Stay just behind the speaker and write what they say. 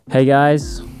Hey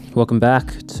guys, welcome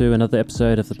back to another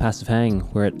episode of The Passive Hang.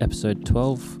 We're at episode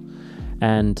 12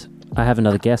 and I have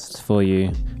another guest for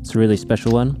you. It's a really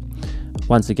special one.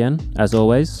 Once again, as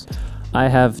always, I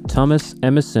have Thomas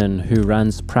Emerson, who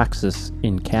runs Praksis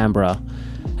in Canberra.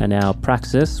 And now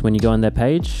Praksis, when you go on their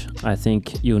page, I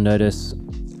think you'll notice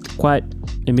quite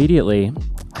immediately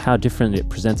how different it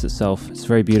presents itself. It's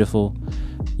very beautiful.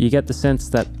 You get the sense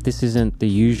that this isn't the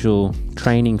usual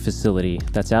training facility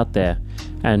that's out there.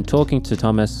 And talking to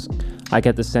Thomas, I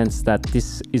get the sense that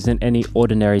this isn't any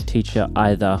ordinary teacher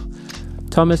either.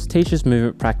 Thomas teaches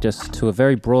movement practice to a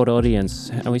very broad audience,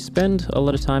 and we spend a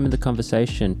lot of time in the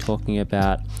conversation talking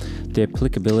about the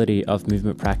applicability of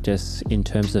movement practice in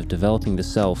terms of developing the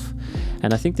self.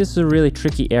 And I think this is a really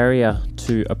tricky area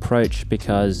to approach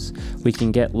because we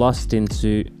can get lost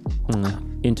into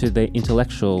the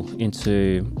intellectual,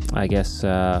 into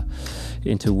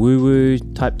woo-woo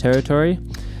type territory.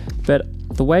 But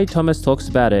the way Thomas talks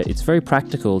about it, it's very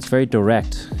practical, it's very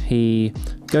direct. He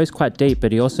goes quite deep,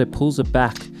 but he also pulls it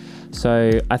back.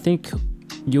 So I think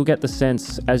you'll get the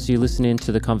sense as you listen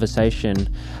into the conversation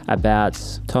about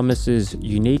Thomas's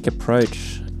unique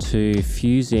approach to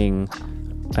fusing,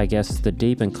 the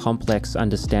deep and complex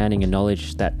understanding and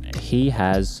knowledge that he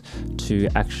has to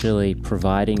actually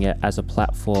providing it as a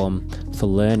platform for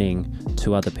learning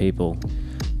to other people.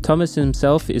 Thomas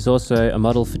himself is also a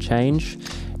model for change.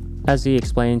 As he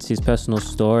explains his personal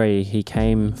story, he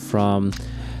came from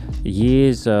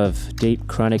years of deep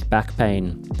chronic back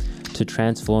pain to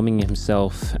transforming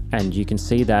himself, and you can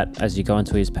see that as you go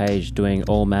onto his page doing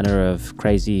all manner of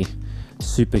crazy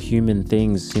superhuman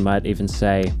things, you might even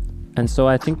say. And so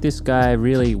I think this guy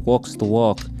really walks the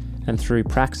walk, and through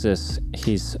Praksis,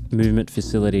 his movement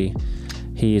facility,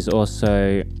 he is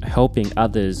also helping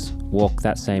others walk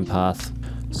that same path.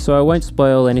 So I won't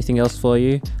spoil anything else for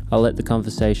you. I'll let the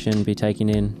conversation be taken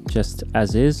in just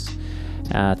as is.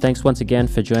 Thanks once again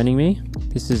for joining me.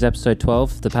 This is episode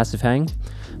 12, The Passive Hang.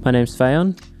 My name's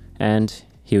Fayon, and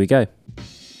here we go.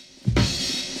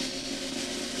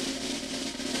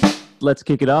 Let's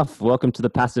kick it off. Welcome to The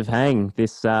Passive Hang.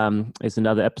 This is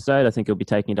another episode. I think you'll be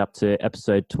taking it up to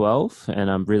episode 12,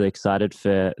 and I'm really excited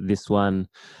for this one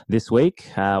this week.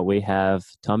 We have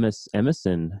Thomas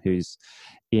Emerson, who's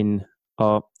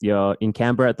you're in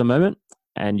Canberra at the moment,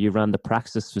 and you run the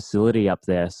Praksis facility up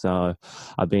there. So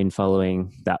I've been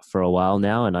following that for a while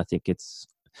now, and I think it's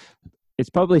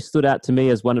probably stood out to me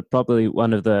as one of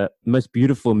the most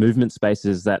beautiful movement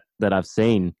spaces that I've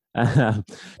seen.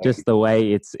 Just the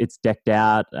way it's decked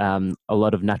out, a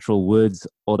lot of natural woods,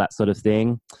 all that sort of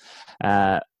thing.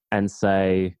 And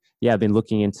so I've been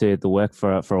looking into the work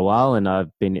for a while, and I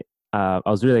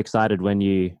was really excited when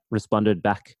you responded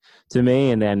back to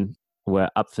me, and then we're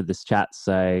up for this chat.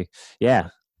 So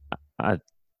I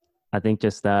think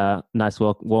just a nice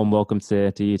warm welcome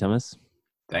to you, Thomas.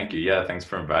 Thank you. Yeah, thanks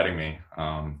for inviting me.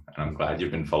 And I'm glad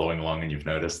you've been following along and you've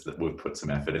noticed that we've put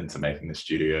some effort into making the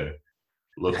studio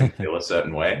look and feel a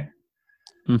certain way.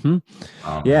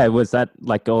 Mm-hmm. Was that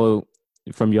like all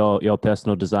from your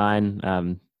personal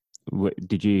design?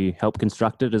 Did you help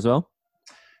construct it as well?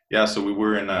 Yeah, so we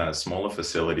were in a smaller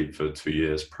facility for 2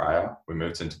 years prior. We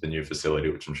moved into the new facility,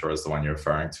 which I'm sure is the one you're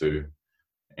referring to,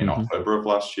 in October of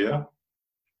last year.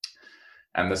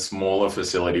 And the smaller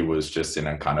facility was just in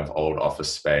a kind of old office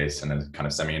space and a kind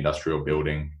of semi-industrial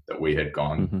building that we had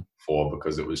gone for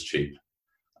because it was cheap.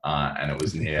 And it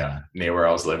was near where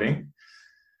I was living.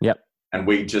 Yep. And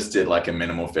we just did like a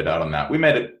minimal fit out on that. We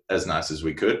made it as nice as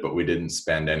we could, but we didn't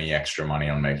spend any extra money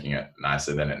on making it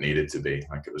nicer than it needed to be.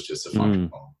 Like it was just a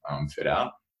functional fit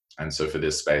out. And so for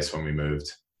this space, when we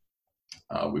moved,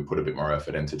 we put a bit more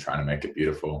effort into trying to make it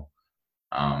beautiful.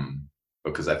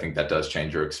 Because I think that does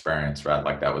change your experience, right?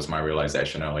 Like that was my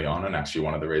realization early on. And actually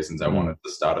one of the reasons I wanted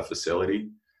to start a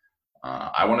facility.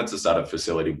 I wanted to start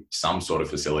some sort of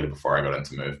facility before I got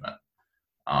into movement.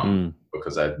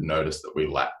 Because I've noticed that we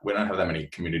don't have that many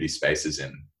community spaces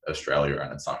in Australia,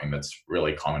 and it's something that's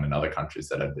really common in other countries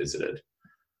that I've visited,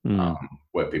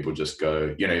 where people just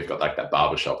go, you've got like that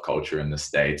barbershop culture in the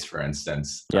States, for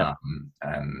instance,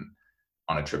 and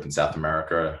on a trip in South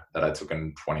America that I took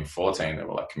in 2014, there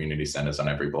were like community centers on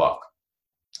every block.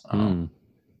 And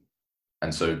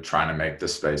so trying to make the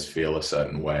space feel a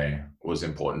certain way was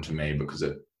important to me because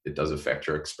it does affect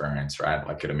your experience, right?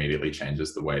 Like it immediately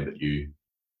changes the way that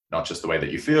not just the way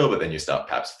that you feel, but then you start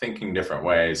perhaps thinking different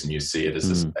ways and you see it as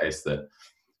a space that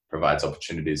provides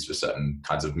opportunities for certain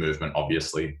kinds of movement,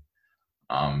 obviously.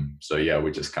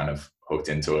 We just kind of hooked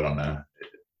into it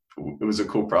it was a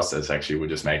cool process, actually. We're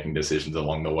just making decisions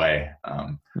along the way.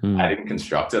 I didn't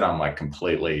construct it. I'm like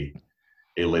completely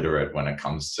illiterate when it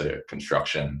comes to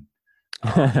construction.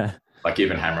 Like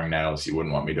even hammering nails, you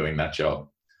wouldn't want me doing that job.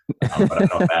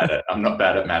 But I'm not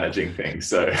bad at managing things.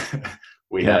 So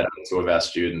we had two of our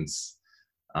students,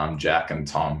 Jack and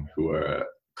Tom, who were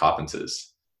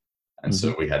carpenters. And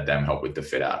so we had them help with the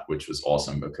fit out, which was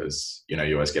awesome because, you know,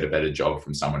 you always get a better job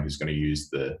from someone who's going to use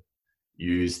the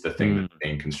thing that's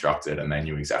being constructed, and they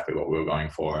knew exactly what we were going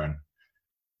for. And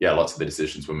yeah, lots of the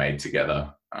decisions were made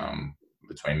together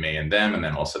between me and them, and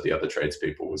then also the other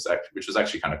tradespeople, which was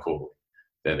actually kind of cool.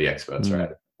 They're the experts,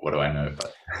 right? What do I know?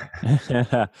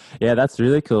 But yeah, that's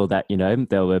really cool that, you know,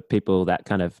 there were people that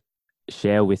kind of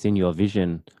share within your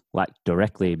vision, like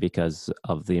directly because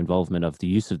of the involvement of the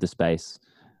use of the space.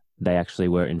 They actually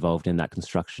were involved in that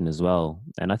construction as well.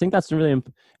 And I think that's a really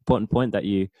important point that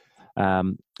you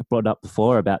brought up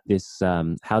before about this,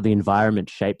 how the environment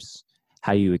shapes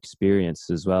how you experience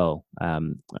as well.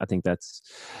 I think that's,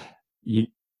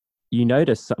 you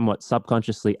notice somewhat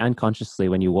subconsciously and consciously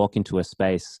when you walk into a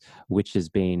space which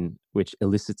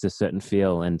elicits a certain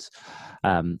feel. And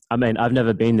I mean, I've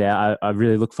never been there. I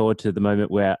really look forward to the moment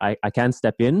where I can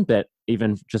step in, but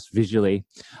even just visually,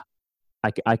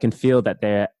 I can feel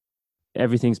that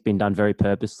everything's been done very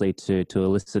purposely to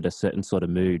elicit a certain sort of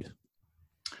mood.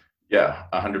 Yeah,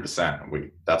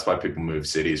 100%. That's why people move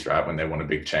cities, right? When they want a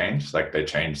big change, like they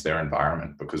change their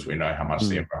environment because we know how much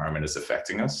the environment is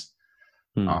affecting us.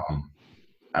 And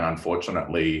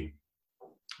unfortunately,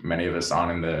 many of us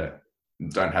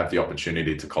don't have the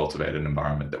opportunity to cultivate an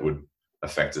environment that would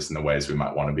affect us in the ways we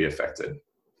might want to be affected.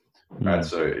 Right.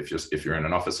 So if you're in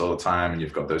an office all the time and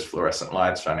you've got those fluorescent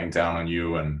lights shining down on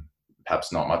you and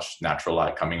perhaps not much natural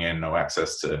light coming in, no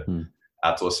access to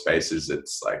outdoor spaces,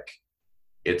 it's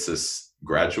a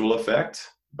gradual effect,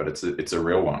 but it's a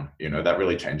real one. You know, that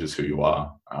really changes who you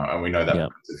are. And we know that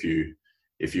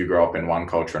if you grow up in one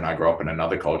culture and I grow up in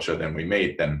another culture, then we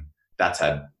meet, then that's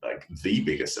had like the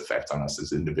biggest effect on us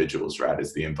as individuals, right?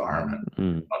 Is the environment,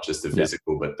 not just the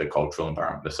physical, but the cultural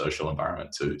environment, the social environment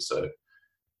too. So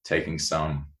taking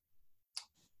some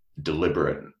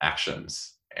deliberate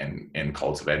actions in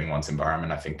cultivating one's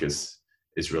environment, I think is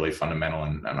really fundamental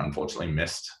and unfortunately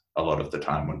missed a lot of the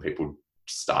time when people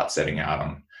start setting out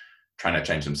on trying to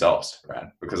change themselves, right?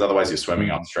 Because otherwise you're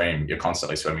swimming upstream. You're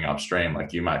constantly swimming upstream.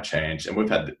 Like you might change,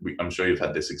 and I'm sure you've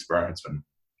had this experience when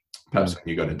perhaps when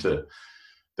you got into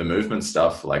the movement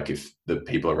stuff, like if the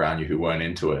people around you who weren't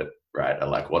into it, right, are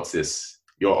like, what's this?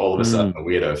 You're all of a sudden a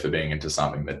weirdo for being into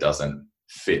something that doesn't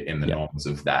fit in the norms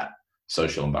of that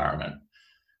social environment.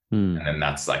 And then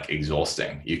that's like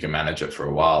exhausting. You can manage it for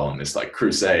a while on this like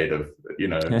crusade of, you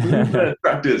know,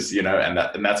 practice, you know,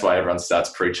 and that's why everyone starts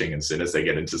preaching as soon as they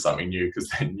get into something new, because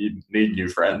they need new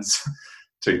friends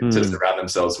to surround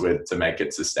themselves with to make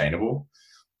it sustainable.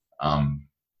 And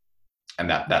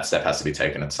that step has to be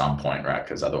taken at some point, right?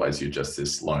 Because otherwise you're just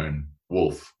this lone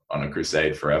wolf on a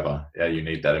crusade forever. Yeah, you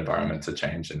need that environment to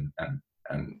change and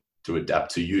to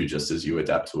adapt to you just as you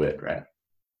adapt to it, right?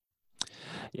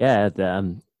 Yeah,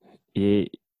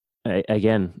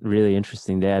 again, really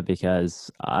interesting there because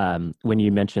when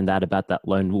you mentioned that about that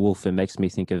lone wolf, it makes me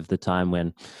think of the time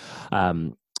when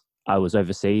I was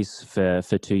overseas for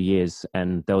 2 years,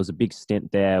 and there was a big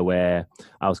stint there where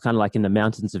I was kind of like in the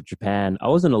mountains of Japan. I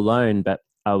wasn't alone, but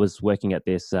I was working at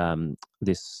this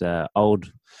old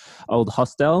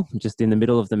hostel just in the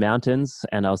middle of the mountains,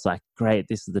 and I was like, great,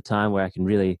 this is the time where I can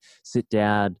really sit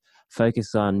down,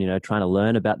 focus on, you know, trying to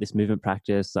learn about this movement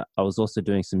practice. I was also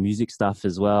doing some music stuff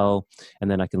as well, and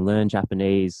then I can learn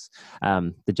Japanese.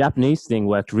 The Japanese thing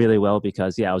worked really well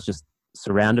because I was just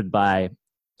surrounded by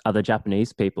other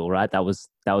Japanese people, right? That was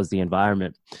the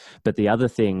environment. But the other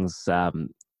things, that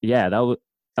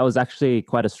was actually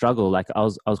quite a struggle. Like I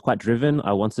was quite driven.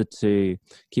 I wanted to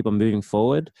keep on moving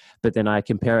forward, but then I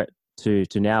compare it to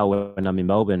now when I'm in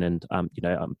Melbourne and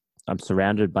I'm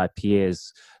surrounded by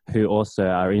peers who also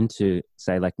are into,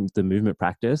 say, like the movement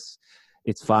practice.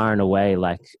 It's far and away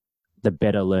like the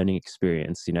better learning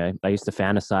experience. You know, I used to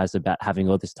fantasize about having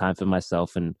all this time for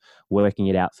myself and working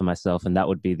it out for myself, and that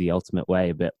would be the ultimate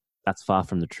way, but that's far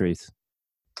from the truth.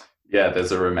 Yeah,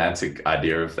 there's a romantic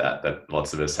idea of that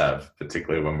lots of us have,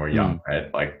 particularly when we're young,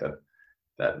 right? Like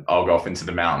that I'll go off into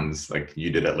the mountains, like you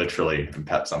did it literally, and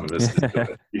perhaps some of us just do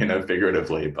it, you know,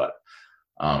 figuratively, but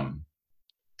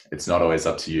it's not always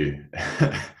up to you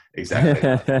exactly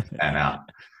how to pan out.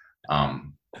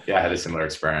 I had a similar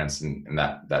experience in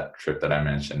that trip that I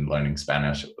mentioned, learning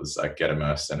Spanish. It was like get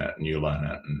immersed in it and you learn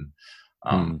it.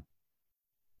 And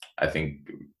I think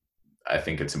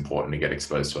it's important to get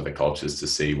exposed to other cultures to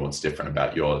see what's different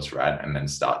about yours, right? And then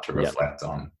start to reflect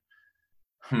on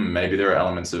maybe there are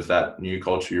elements of that new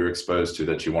culture you're exposed to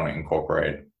that you want to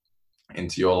incorporate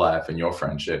into your life and your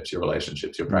friendships, your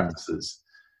relationships, your practices.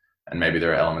 And maybe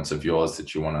there are elements of yours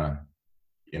that you want to,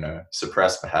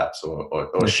 suppress perhaps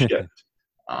or shift.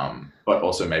 But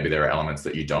also maybe there are elements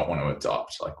that you don't want to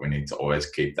adopt. Like we need to always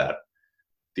keep that.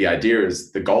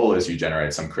 The goal is you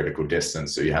generate some critical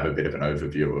distance. So you have a bit of an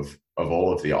overview of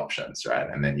all of the options, right?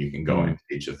 And then you can go into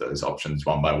each of those options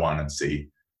one by one and see,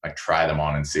 like try them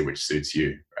on and see which suits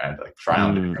you, right? Like try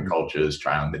on the different cultures,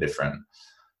 try on the different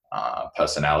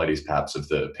personalities perhaps of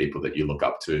the people that you look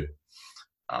up to.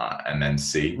 And then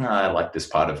see, I like this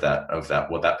part of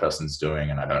that, what that person's doing,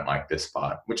 and I don't like this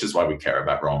part, which is why we care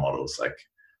about role models. Like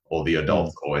all the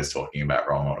adults always talking about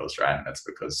role models, right? And that's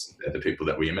because they're the people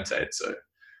that we imitate. So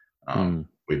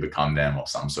we become them or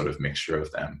some sort of mixture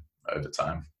of them over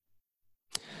time.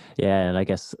 Yeah, and I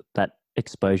guess that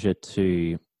exposure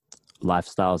to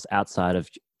lifestyles outside of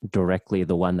directly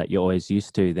the one that you're always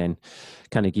used to then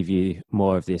kind of give you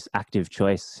more of this active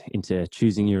choice into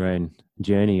choosing your own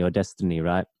journey or destiny,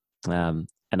 right? And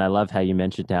I love how you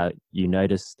mentioned how you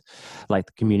noticed like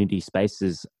the community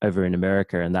spaces over in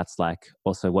America, and that's like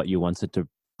also what you wanted to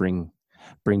bring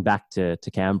back to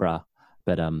Canberra.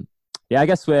 But yeah, I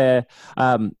guess we're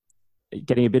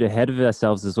getting a bit ahead of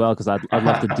ourselves as well, because I'd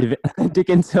love to dig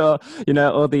into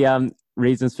all the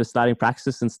reasons for starting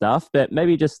Praksis and stuff, but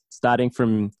maybe just starting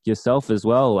from yourself as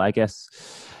well, I guess.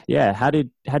 Yeah, how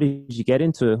did you get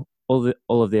into all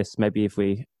of this? Maybe if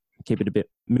we keep it a bit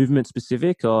movement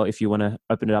specific, or if you want to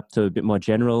open it up to a bit more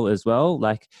general as well,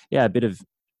 like a bit of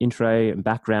intro and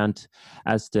background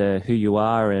as to who you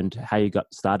are and how you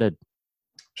got started.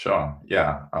 Sure.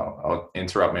 Yeah, I'll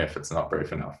interrupt me if it's not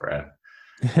brief enough, right?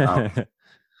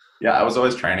 Yeah, I was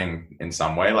always training in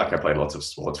some way. Like I played lots of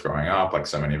sports growing up, like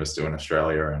so many of us do in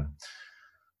Australia.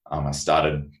 And I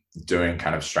started doing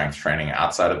kind of strength training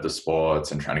outside of the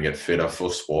sports and trying to get fitter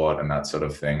for sport and that sort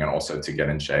of thing. And also to get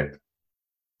in shape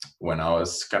when I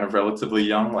was kind of relatively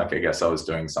young. Like I guess I was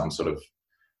doing some sort of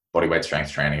bodyweight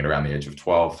strength training at around the age of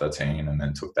 12, 13, and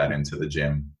then took that into the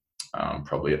gym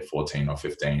probably at 14 or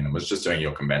 15 and was just doing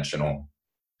your conventional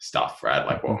stuff, right?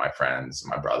 Like what my friends and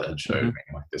my brother had showed me,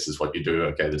 like, this is what you do.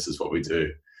 Okay, this is what we do.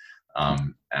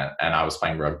 And I was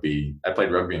playing rugby. I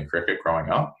played rugby and cricket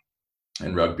growing up,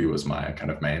 and rugby was my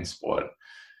kind of main sport.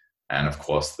 And of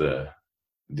course, the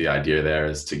idea there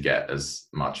is to get as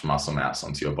much muscle mass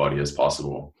onto your body as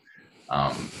possible.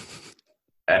 And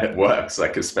it works,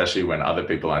 like, especially when other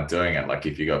people aren't doing it. Like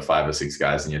if you got 5 or 6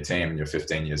 guys in your team and you're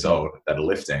 15 years old that are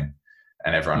lifting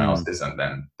and everyone else isn't,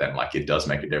 then like it does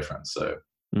make a difference. So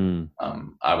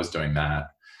I was doing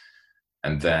that.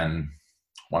 And then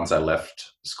once I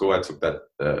left school, I took that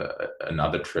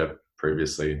another trip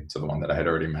previously to the one that I had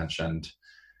already mentioned.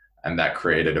 And that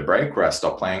created a break where I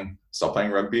stopped playing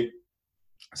rugby,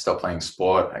 stopped playing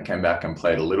sport. I came back and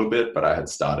played a little bit, but I had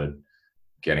started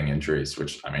getting injuries,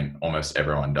 which I mean, almost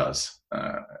everyone does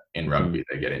in rugby.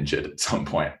 They get injured at some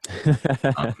point.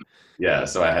 Yeah.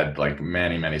 So I had like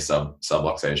many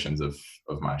subluxations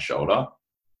of my shoulder.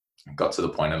 Got to the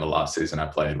point in the last season I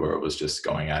played where it was just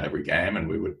going out every game, and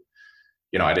we would,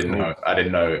 I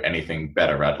didn't know anything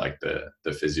better, right? Like the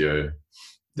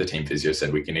team physio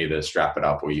said, we can either strap it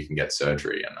up or you can get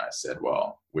surgery. And I said,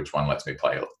 well, which one lets me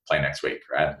play next week,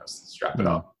 right? Strap it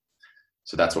up.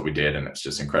 So that's what we did. And it's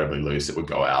just incredibly loose. It would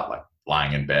go out like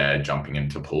lying in bed, jumping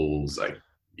into pools, like,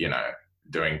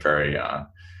 doing very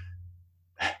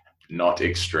not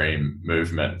extreme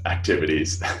movement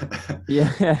activities.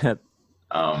 Yeah.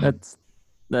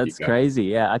 That's crazy.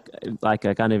 Yeah. I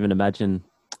can't even imagine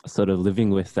sort of living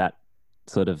with that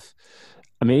sort of,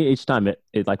 I mean, each time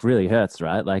it like really hurts,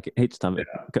 right? Like each time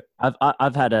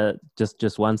I've had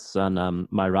just once on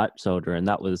my right shoulder, and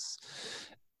that was,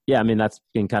 I mean, that's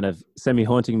been kind of semi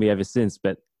haunting me ever since,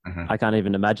 but I can't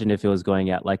even imagine if it was going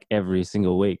out like every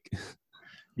single week.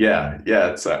 Yeah,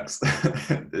 it sucks.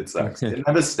 It sucks. It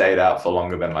never stayed out for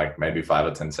longer than like maybe 5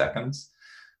 or 10 seconds.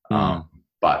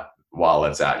 But while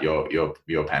it's out, you're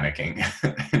panicking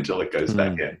until it goes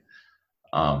back in.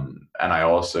 And I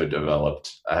also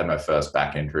I had my first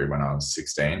back injury when I was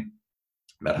 16.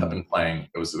 That happened playing,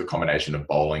 it was the combination of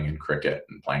bowling and cricket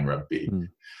and playing rugby.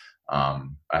 I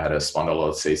had a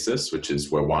spondylolisthesis, which is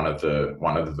where one of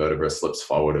the vertebrae slips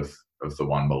forward of the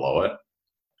one below it.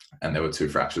 And there were 2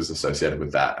 fractures associated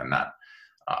with that. And that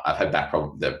I've had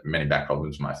many back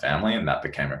problems in my family, and that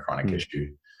became a chronic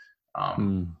issue.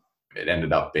 It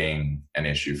ended up being an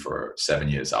issue for 7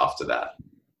 years after that.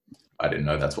 I didn't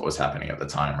know that's what was happening at the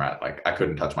time, right? Like I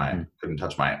couldn't touch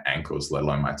my ankles, let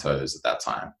alone my toes at that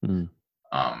time. And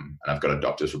I've got a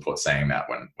doctor's report saying that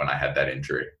when I had that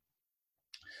injury.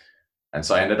 And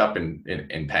so I ended up in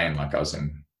pain. Like I was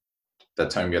in, that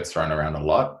term gets thrown around a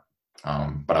lot,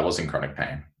 but I was in chronic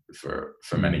pain for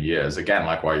many years. Again,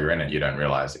 like while you're in it, you don't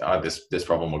realize, oh, this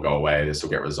problem will go away, this will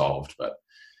get resolved, but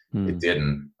it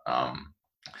didn't.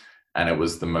 And it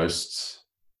was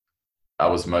I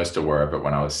was most aware of it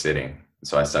when I was sitting.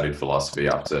 So I studied philosophy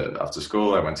after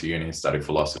school. I went to uni, studied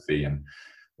philosophy, and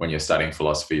when you're studying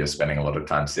philosophy, you're spending a lot of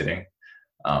time sitting.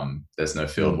 There's no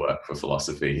field work for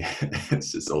philosophy.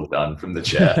 It's just all done from the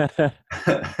chair.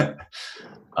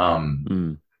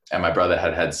 And my brother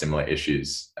had similar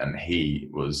issues, and he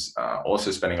was also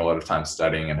spending a lot of time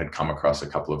studying and had come across a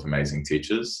couple of amazing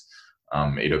teachers.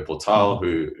 Ido Portal,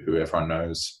 who everyone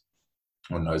knows,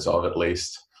 or knows of at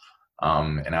least,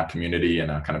 in our community, in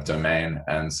our kind of domain,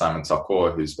 and Simon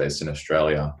Tokor, who's based in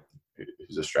Australia,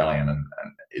 who's Australian and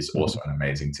is also an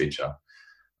amazing teacher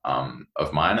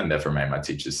of mine, and they've remained my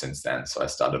teachers since then. So I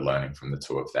started learning from the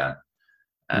two of them,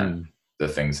 and the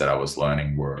things that I was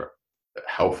learning were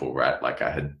helpful, right? Like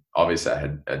I had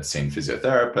seen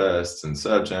physiotherapists and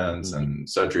surgeons, and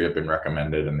surgery had been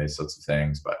recommended and these sorts of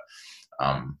things, but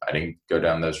I didn't go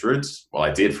down those routes. Well,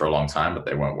 I did for a long time, but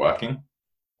they weren't working.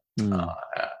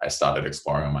 I started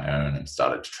exploring on my own and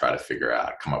started to try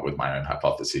to come up with my own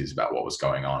hypotheses about what was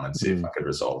going on and see if I could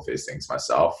resolve these things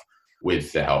myself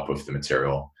with the help of the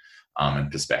material and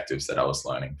perspectives that I was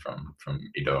learning from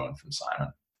Ido and from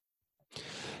Simon.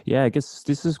 Yeah, I guess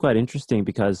this is quite interesting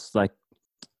because like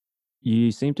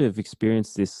you seem to have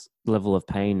experienced this level of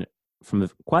pain from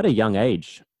quite a young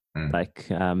age.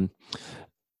 Like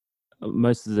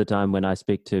most of the time when I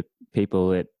speak to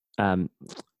people, it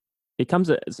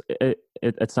comes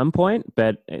at some point,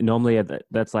 but normally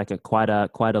that's like quite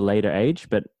a later age.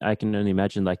 But I can only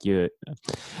imagine like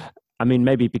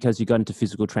maybe because you got into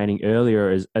physical training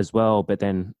earlier as well, but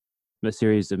then a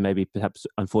series of maybe perhaps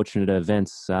unfortunate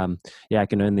events. I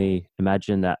can only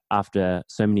imagine that after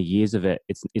so many years of it,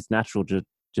 it's natural to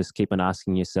just keep on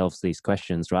asking yourselves these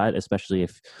questions, right? Especially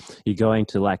if you're going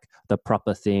to like the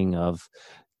proper thing of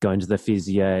going to the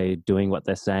physio, doing what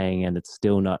they're saying, and it's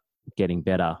still not getting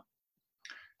better.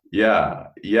 Yeah.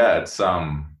 It's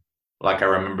like I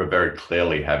remember very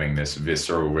clearly having this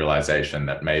visceral realization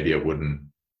that maybe it wouldn't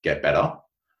get better.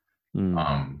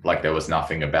 Like there was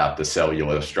nothing about the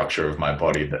cellular structure of my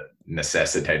body that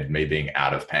necessitated me being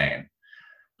out of pain.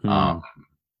 And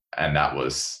that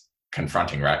was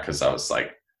confronting, right? Because I was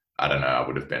like, I don't know, I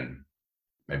would have been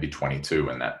maybe 22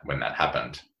 when that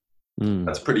happened.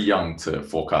 That's pretty young to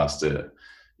forecast an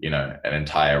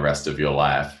entire rest of your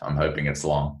life. I'm hoping it's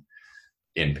long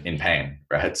in pain,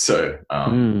 right? So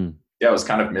it was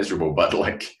kind of miserable, but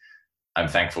like I'm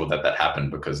thankful that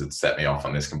happened because it set me off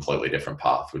on this completely different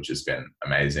path, which has been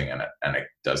amazing, and it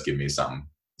does give me some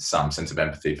sense of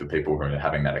empathy for people who are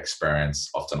having that experience,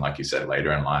 often, like you said,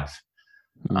 later in life.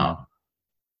 I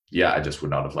just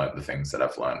would not have learned the things that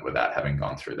I've learned without having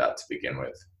gone through that to begin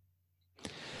with.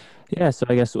 Yeah, so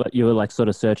I guess you were like sort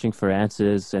of searching for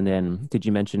answers, and then did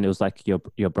you mention it was like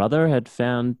your brother had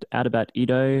found out about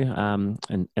Ido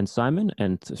and Simon,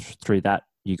 and through that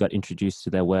you got introduced to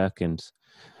their work, and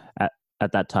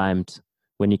at that time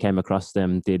when you came across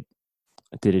them, did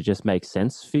it just make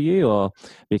sense for you, or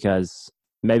because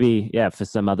maybe for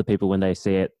some other people when they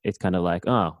see it, it's kind of like,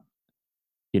 oh,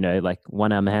 like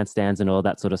one arm handstands and all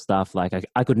that sort of stuff. Like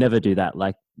I could never do that.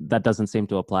 Like that doesn't seem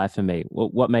to apply for me.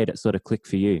 What made it sort of click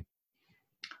for you?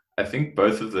 I think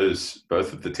both of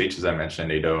the teachers I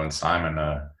mentioned, Ido and Simon,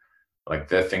 are like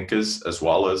they're thinkers as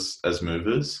well as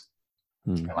movers.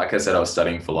 And like I said, I was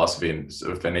studying philosophy, and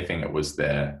so if anything, it was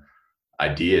their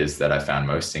ideas that I found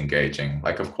most engaging.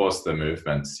 Like, of course, the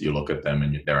movements, you look at them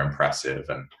and they're impressive,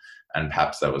 and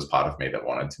perhaps that was part of me that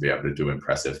wanted to be able to do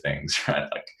impressive things, right?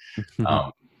 Like,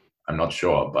 I'm not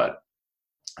sure, but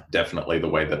definitely the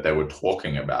way that they were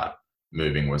talking about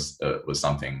moving was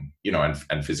something,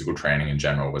 and physical training in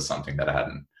general was something that I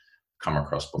hadn't come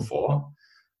across before.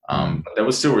 But there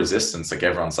was still resistance. Like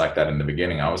everyone's like that in the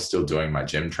beginning. I was still doing my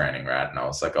gym training, right? And I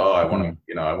was like, oh, I want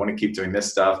to keep doing this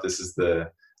stuff.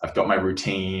 I've got my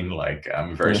routine. Like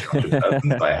I'm a very structured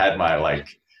person. So I had my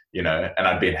and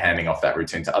I'd been handing off that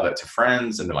routine to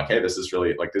friends, and they're like, hey, this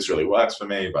really works for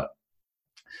me, but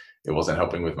it wasn't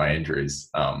helping with my injuries.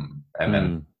 And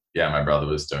then my brother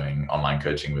Ben was doing online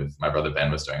coaching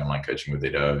with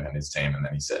Ido and his team. And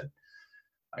then he said,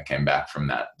 I came back from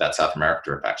that South America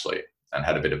trip actually, and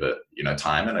had a bit of a,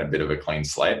 time and a bit of a clean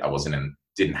slate. I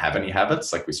didn't have any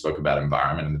habits. Like we spoke about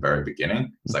environment in the very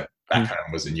beginin. It's like back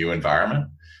home was a new environment.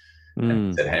 And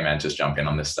he said, hey man, just jump in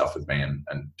on this stuff with me and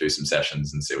do some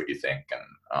sessions and see what you think.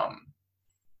 And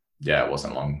it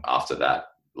wasn't long after that.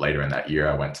 Later in that year,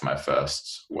 I went to my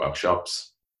first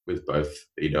workshops with both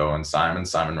Ido and Simon.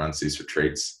 Simon runs these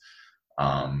retreats,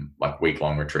 like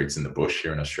week-long retreats in the bush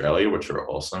here in Australia, which are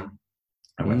awesome.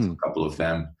 I went to a couple of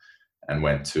them and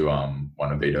went to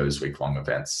one of Ido's week-long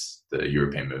events, the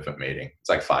European Movement meeting. It's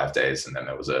like 5 days, and then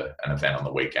there was an event on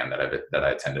the weekend that I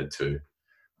attended to,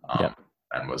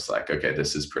 and was like, okay,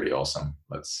 this is pretty awesome.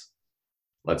 Let's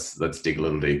dig a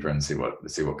little deeper and see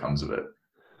what comes of it.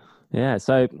 Yeah.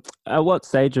 So, at what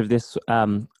stage of this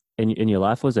in your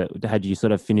life was it? Had you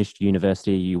sort of finished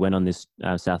university? You went on this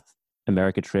South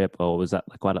America trip, or was that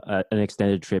like quite an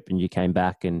extended trip, and you came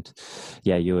back and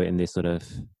you were in this sort of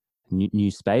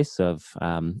new space of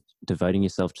devoting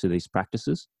yourself to these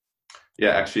practices?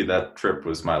 Yeah, actually, that trip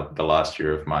was the last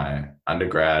year of my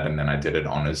undergrad, and then I did an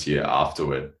honors year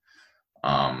afterward.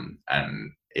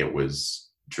 And it was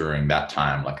during that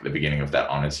time, like at the beginning of that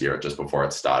honors year, just before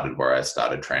it started, where I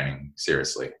started training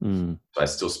seriously. So I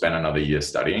still spent another year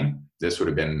studying. This would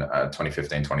have been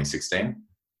 2015, 2016.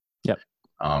 Yep.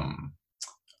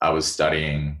 I was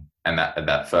studying, and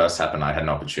that first happened. I had an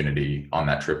opportunity on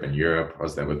that trip in Europe. I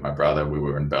was there with my brother. We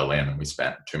were in Berlin, and we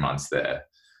spent 2 months there.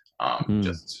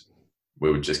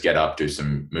 We would just get up, do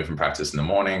some movement practice in the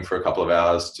morning for a couple of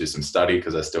hours, do some study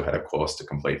because I still had a course to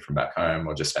complete from back home,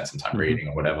 or just spend some time reading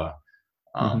or whatever.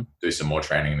 Do some more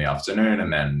training in the afternoon,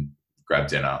 and then grab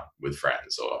dinner with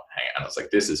friends or hang out. And I was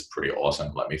like, this is pretty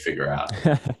awesome. Let me figure out,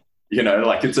 like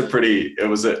I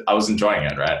was enjoying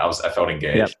it, right? I felt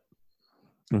engaged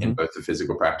in both the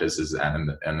physical practices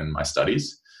and in my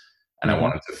studies. And I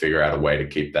wanted to figure out a way to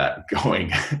keep that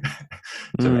going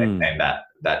to maintain that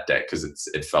deck, because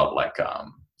it felt like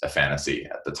a fantasy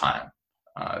at the time.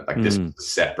 This was a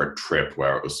separate trip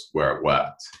where it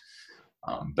worked.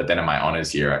 But then in my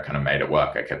honors year, I kind of made it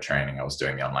work. I kept training. I was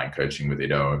doing the online coaching with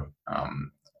Ido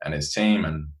and his team,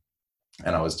 and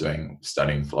I was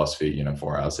studying philosophy,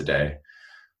 4 hours a day,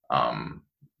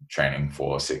 training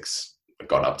 4, 6,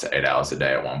 got up to 8 hours a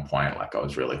day at one point. Like I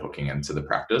was really hooking into the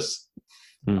practice.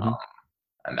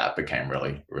 And that became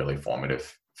really, really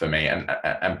formative for me. And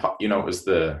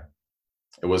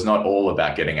it was not all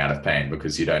about getting out of pain,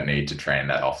 because you don't need to train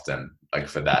that often, like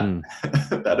for that,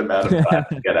 that amount of time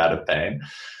to get out of pain.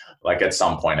 Like at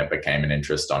some point it became an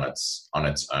interest on its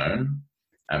own.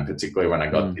 And particularly when I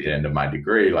got to the end of my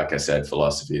degree, like I said,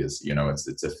 philosophy is,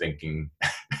 it's a thinking,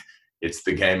 it's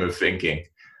the game of thinking.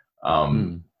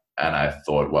 And I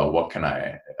thought, well, what can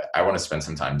I want to spend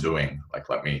some time doing? Like,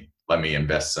 let me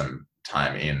invest some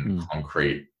time in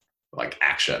concrete, like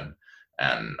action.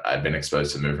 And I'd been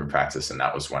exposed to movement practice, and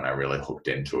that was when I really hooked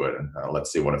into it. And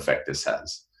let's see what effect this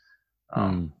has.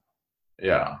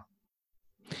 Yeah.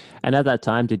 And at that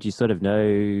time, did you sort of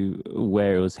know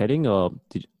where it was heading, or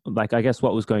I guess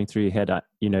what was going through your head?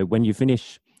 When you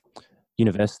finish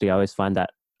university, I always find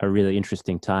that a really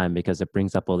interesting time, because it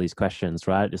brings up all these questions,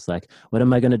 right? It's like, what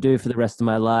am I going to do for the rest of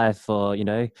my life? Or,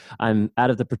 I'm out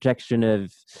of the protection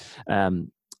of,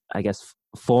 I guess,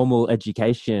 formal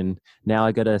education. Now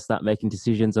I got to start making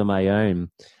decisions on my own.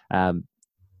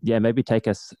 Maybe take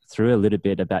us through a little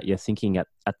bit about your thinking at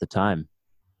the time.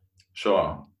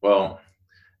 Sure. Well,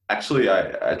 actually,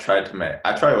 I try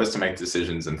always to make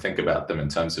decisions and think about them in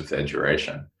terms of their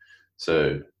duration.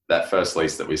 So that first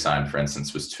lease that we signed, for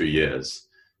instance, was 2 years.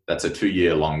 That's a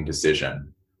 2-year long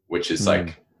decision, which is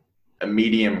like a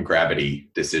medium gravity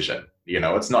decision.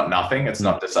 It's not nothing. It's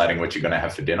not deciding what you're going to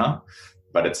have for dinner,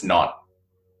 but it's not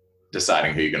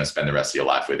deciding who you're going to spend the rest of your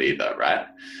life with either, right?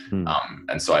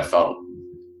 And so I felt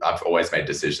I've always made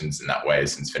decisions in that way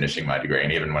since finishing my degree.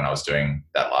 And even when I was doing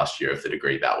that last year of the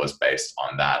degree, that was based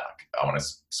on that. Like, I want to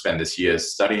spend this year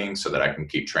studying so that I can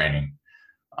keep training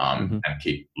and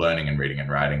keep learning and reading and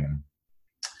writing.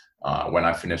 And when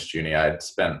I finished uni, I had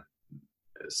spent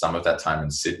some of that time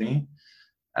in Sydney,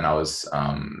 and I was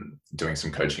doing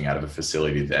some coaching out of a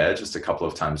facility there just a couple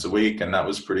of times a week. And that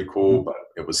was pretty cool, but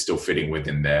it was still fitting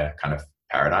within their kind of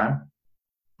paradigm.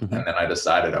 And then I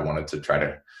decided I wanted to try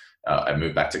to, I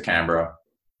moved back to Canberra,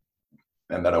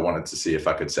 and that I wanted to see if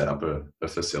I could set up a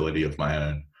facility of my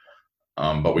own.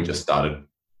 But we just started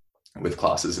with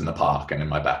classes in the park and in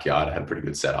my backyard. I had a pretty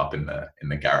good setup in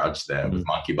the garage there with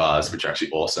monkey bars, which are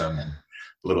actually awesome, and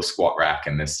a little squat rack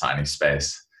in this tiny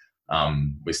space.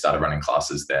 We started running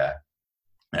classes there.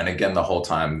 And again, the whole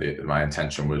time, my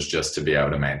intention was just to be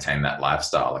able to maintain that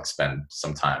lifestyle, like spend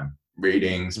some time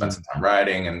reading, spend some time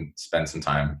writing, and spend some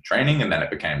time training. And then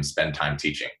it became spend time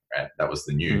teaching, right? That was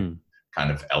the new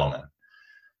kind of element.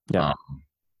 Yeah.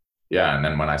 And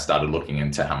then when I started looking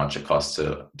into how much it costs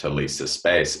to lease a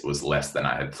space, it was less than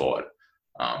I had thought.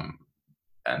 And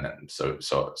then so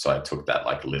I took that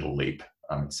like little leap.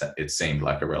 It seemed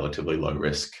like a relatively low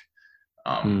risk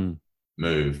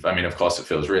move. I mean, of course it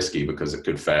feels risky because it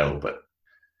could fail, but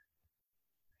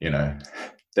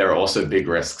there are also big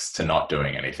risks to not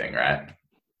doing anything, right?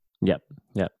 Yep.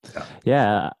 Yep.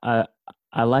 Yeah.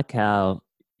 I like how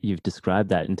you've described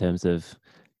that in terms of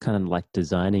kind of like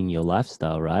designing your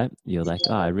lifestyle, right? You're like,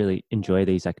 oh, I really enjoy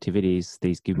these activities.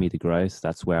 These give me the growth.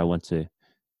 That's where I want to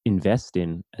invest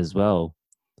in as well.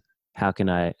 How can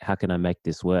I make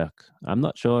this work? I'm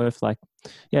not sure if a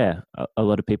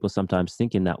lot of people sometimes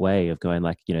think in that way of going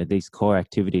like, these core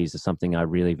activities are something I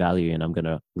really value and I'm going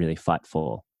to really fight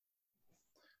for.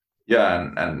 Yeah.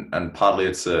 And partly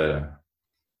it's a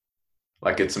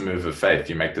move of faith.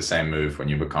 You make the same move when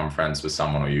you become friends with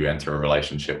someone or you enter a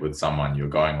relationship with someone. You're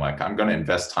going like, I'm going to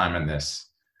invest time in this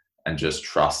and just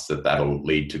trust that that'll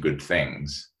lead to good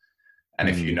things. And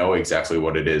if you know exactly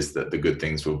what it is that the good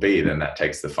things will be, then that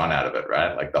takes the fun out of it,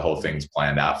 right? Like the whole thing's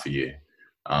planned out for you.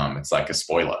 It's like a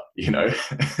spoiler,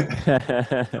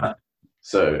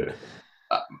 So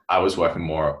I was working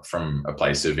more from a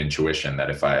place of intuition that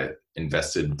if I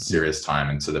invested serious time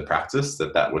into the practice,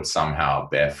 that would somehow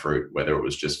bear fruit, whether it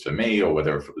was just for me or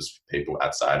whether if it was for people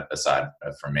aside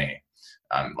from me,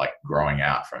 like growing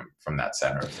out from that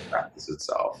center of the practice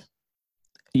itself.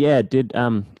 Yeah.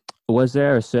 Was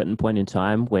there a certain point in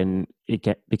time when it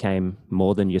became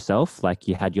more than yourself? Like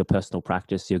you had your personal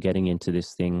practice, you're getting into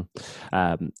this thing.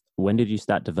 When did you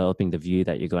start developing the view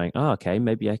that you're going, oh, okay,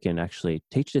 maybe I can actually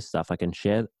teach this stuff. I can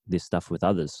share this stuff with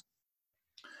others.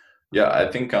 Yeah, I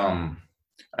think, I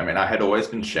had always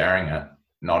been sharing it,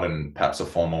 not in perhaps a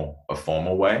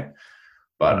formal way,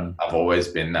 but I've always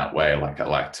been that way. Like I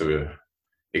like to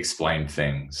explain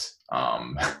things.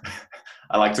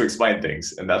 I like to explain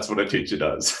things, and that's what a teacher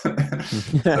does.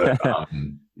 So,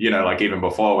 like even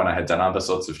before when I had done other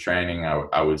sorts of training,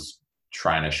 I was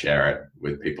trying to share it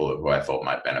with people who I thought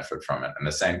might benefit from it. And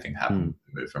the same thing happened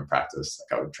with movement practice.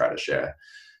 Like I would try to share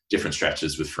different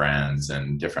stretches with friends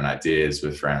and different ideas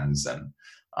with friends, and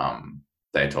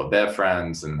they told their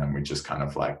friends, and then we just kind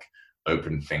of like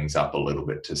opened things up a little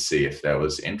bit to see if there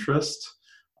was interest.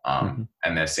 And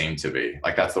there seemed to be.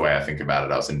 Like that's the way I think about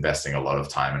it. I was investing a lot of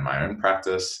time in my own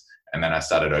practice, and then I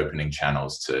started opening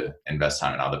channels to invest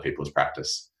time in other people's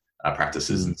practices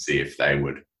and see if they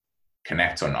would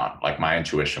connect or not. Like my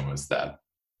intuition was that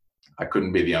I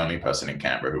couldn't be the only person in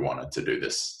Canberra who wanted to do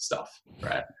this stuff,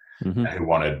 right? And who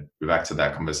wanted, back to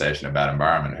that conversation about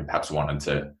environment, who perhaps wanted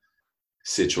to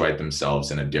situate themselves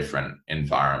in a different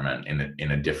environment,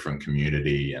 in a different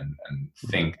community, and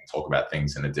think and talk about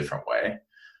things in a different way.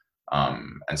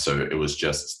 And so it was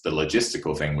just the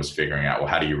logistical thing was figuring out, well,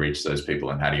 how do you reach those people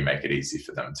and how do you make it easy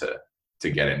for them to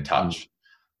get in touch?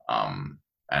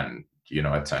 And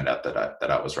it turned out that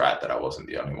I was right, that I wasn't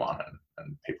the only one,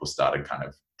 and people started kind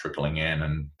of trickling in,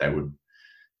 and they would,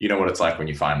 what it's like when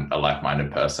you find a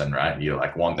like-minded person, right? You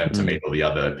like want them to meet all the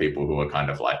other people who are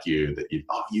kind of like you, that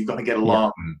you've got to get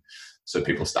along. Yeah. So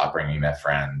people start bringing their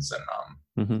friends,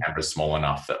 and Canberra's small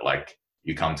enough that like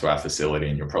you come to our facility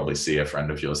and you'll probably see a friend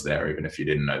of yours there, even if you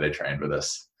didn't know they trained with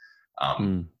us.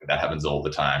 That happens all the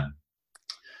time.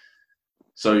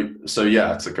 So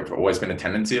yeah, it's like always been a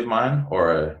tendency of mine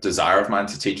or a desire of mine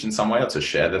to teach in some way or to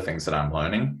share the things that I'm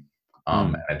learning.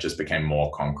 And it just became more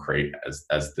concrete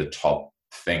as the top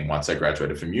thing. Once I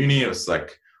graduated from uni, it was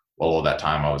like, well, all that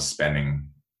time I was spending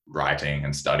writing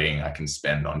and studying, I can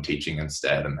spend on teaching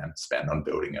instead, and then spend on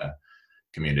building a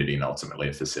community and ultimately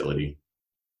a facility.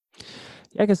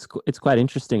 Yeah, I guess it's quite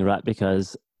interesting, right?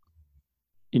 Because,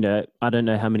 I don't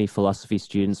know how many philosophy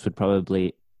students would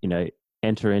probably,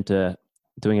 enter into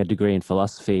doing a degree in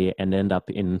philosophy and end up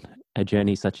in a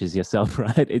journey such as yourself,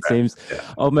 right? It seems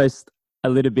almost a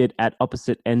little bit at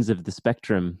opposite ends of the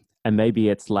spectrum. And maybe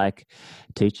it's like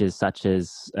teachers such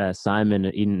as Simon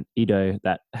in Ido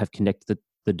that have connected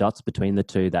the dots between the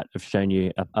two, that have shown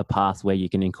you a path where you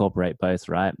can incorporate both,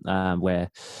 right? Where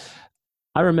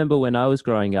I remember when I was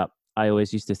growing up, I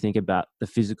always used to think about the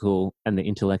physical and the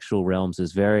intellectual realms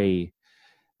as very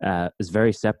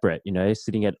separate,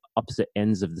 sitting at opposite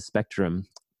ends of the spectrum.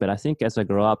 But I think as I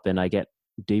grow up and I get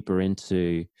deeper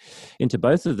into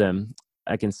both of them,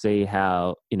 I can see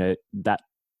how, that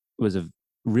was a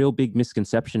real big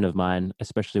misconception of mine,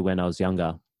 especially when I was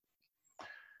younger.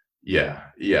 Yeah.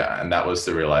 And that was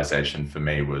the realization for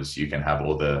me, was you can have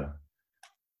all the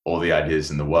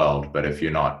ideas in the world, but if you're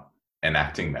not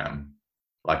enacting them,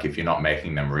 like if you're not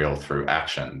making them real through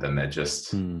action, then they're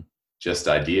just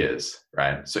ideas,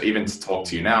 right? So even to talk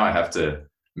to you now, I have to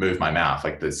move my mouth,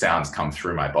 like the sounds come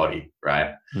through my body,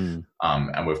 right?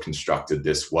 And we've constructed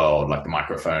this world, like the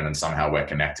microphone, and somehow we're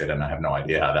connected, and I have no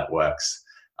idea how that works.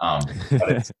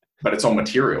 But but it's all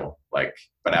material. Like,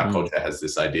 but our culture has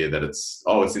this idea that it's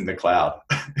in the cloud,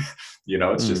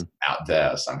 it's just out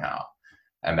there somehow,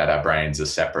 and that our brains are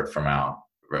separate from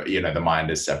the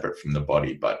mind is separate from the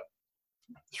body. But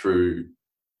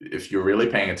if you're really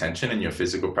paying attention in your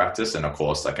physical practice, and of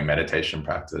course, like a meditation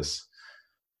practice,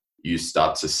 you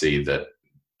start to see that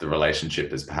the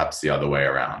relationship is perhaps the other way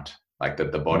around, like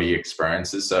that the body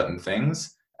experiences certain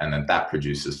things and then that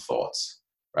produces thoughts,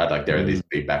 right? Like there are these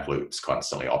feedback loops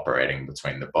constantly operating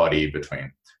between the body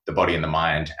and the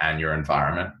mind and your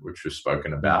environment, which we've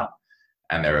spoken about,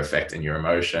 and they're affecting your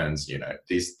emotions.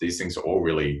 These things are all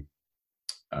really,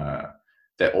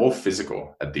 they're all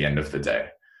physical at the end of the day.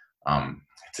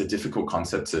 It's a difficult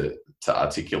concept to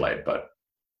articulate, but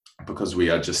because we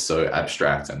are just so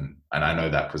abstract, and I know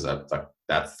that because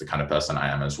that's the kind of person I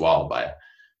am as well.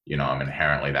 I'm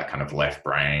inherently that kind of left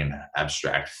brain,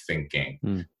 abstract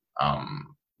thinking,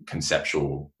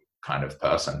 conceptual kind of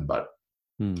person. But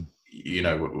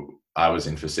I was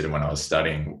interested in, when I was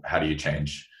studying, how do you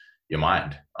change your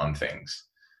mind on things?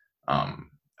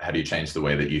 How do you change the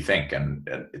way that you think? And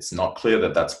it's not clear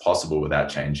that that's possible without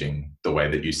changing the way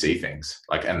that you see things.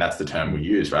 Like, and that's the term we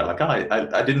use, right? Like,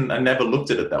 I never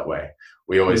looked at it that way.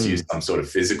 We always use some sort of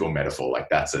physical metaphor, like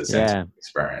that's a sensory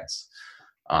experience.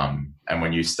 And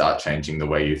when you start changing the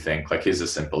way you think, like, here's a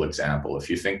simple example. If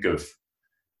you think of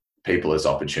people as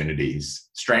opportunities,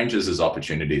 strangers as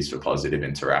opportunities for positive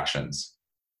interactions,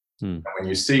 and when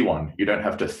you see one, you don't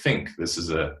have to think this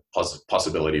is a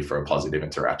possibility for a positive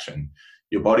interaction.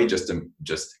 Your body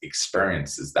just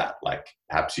experiences that. Like,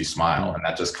 perhaps you smile and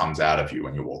that just comes out of you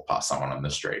when you walk past someone on the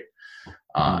street.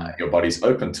 Your body's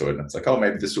open to it, and it's like, oh,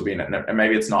 maybe this will be, and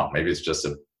maybe it's not. Maybe it's just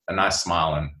a nice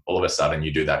smile, and all of a sudden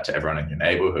you do that to everyone in your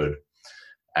neighborhood,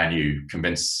 and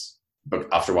but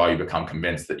after a while you become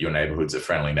convinced that your neighborhood's a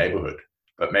friendly neighborhood.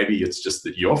 But maybe it's just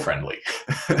that you're friendly.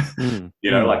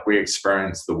 Like, we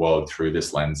experience the world through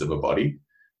this lens of a body,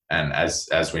 and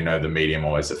as we know, the medium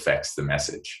always affects the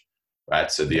message,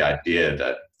 right? So the idea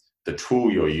that the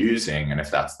tool you're using, and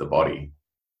if that's the body,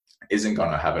 isn't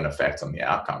going to have an effect on the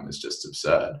outcome is just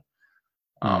absurd.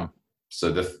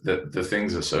 So the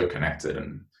things are so connected,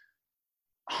 and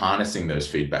harnessing those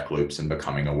feedback loops and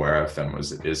becoming aware of them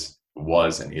was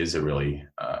and is a really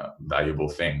valuable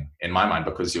thing in my mind,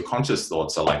 because your conscious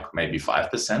thoughts are like maybe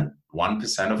 5%,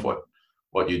 1% of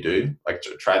what you do. Like,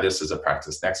 try this as a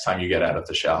practice. Next time you get out of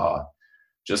the shower,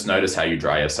 just notice how you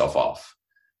dry yourself off,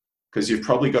 because you've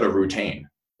probably got a routine,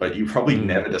 but you probably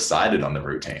never decided on the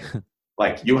routine.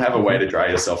 Like, you'll have a way to dry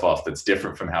yourself off that's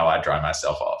different from how I dry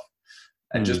myself off.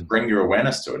 And just bring your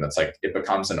awareness to it. And it's like, it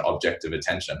becomes an object of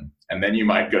attention. And then you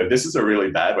might go, this is a really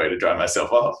bad way to dry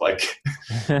myself off. Like,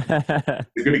 a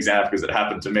good example, because it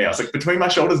happened to me. I was like, between my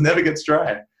shoulders never gets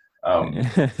dry.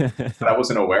 But I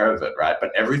wasn't aware of it, right?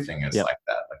 But everything is like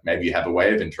that. Like, maybe you have a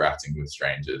way of interacting with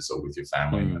strangers or with your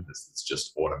family members that's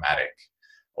just automatic.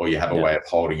 Or you have a way of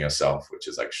holding yourself, which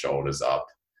is like shoulders up,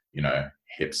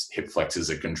 hip flexors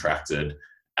are contracted,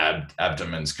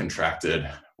 abdomen's contracted,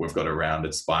 we've got a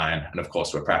rounded spine. And of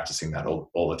course, we're practicing that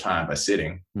all the time by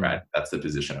sitting, right? That's the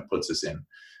position it puts us in.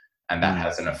 And that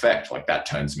has an effect. Like, that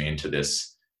turns me into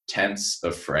this tense,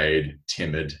 afraid,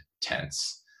 timid,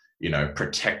 tense,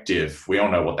 protective. We all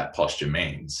know what that posture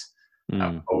means.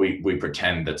 But we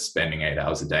pretend that spending 8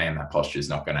 hours a day in that posture is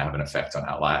not going to have an effect on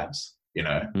our lives,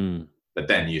 But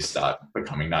then you start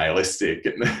becoming nihilistic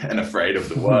and afraid of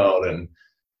the world. And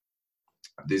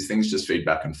these things just feed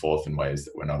back and forth in ways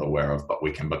that we're not aware of, but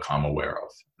we can become aware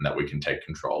of, and that we can take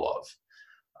control of.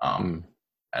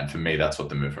 And for me, that's what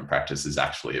the movement practice is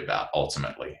actually about.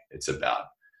 Ultimately, it's about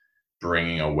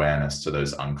bringing awareness to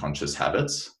those unconscious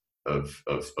habits of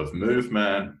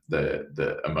movement,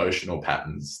 the emotional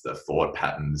patterns, the thought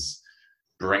patterns,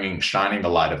 shining the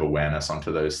light of awareness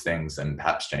onto those things, and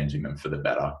perhaps changing them for the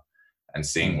better, and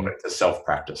seeing what it's a self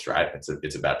practice, right?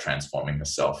 It's about transforming the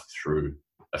self through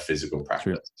a physical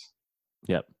practice.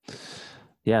 Yep.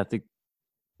 Yeah, I think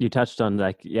you touched on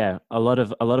a lot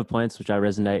of points which I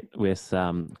resonate with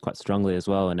quite strongly as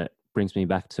well, and it brings me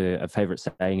back to a favorite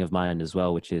saying of mine as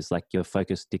well, which is like, your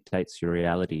focus dictates your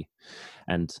reality.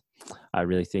 And I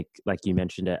really think, like you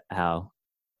mentioned it, how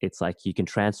it's like you can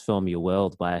transform your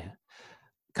world by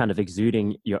kind of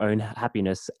exuding your own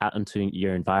happiness out into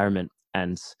your environment,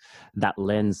 and that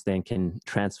lens then can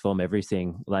transform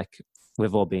everything. Like,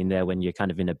 we've all been there when you're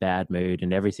kind of in a bad mood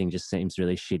and everything just seems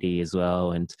really shitty as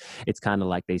well. And it's kind of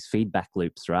like these feedback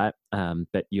loops, right?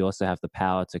 But you also have the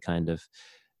power to kind of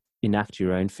enact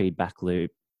your own feedback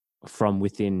loop from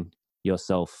within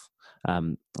yourself.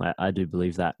 I do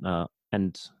believe that.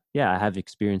 And yeah, I have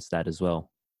experienced that as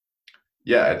well.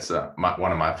 Yeah, it's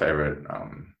one of my favorite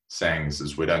sayings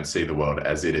is we don't see the world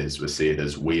as it is, we see it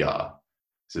as we are.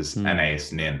 This is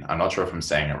Anais Nin. I'm not sure if I'm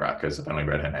saying it right because I've only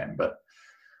read her name, but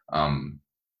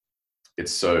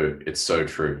it's so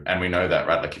true. And we know that,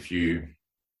 right? Like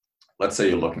let's say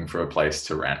you're looking for a place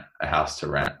to rent, a house to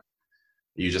rent,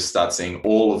 you just start seeing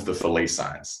all of the for lease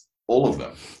signs, all of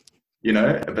them,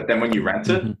 but then when you rent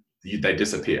it, they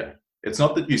disappear. It's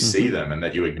not that you see them and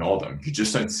that you ignore them. You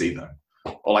just don't see them.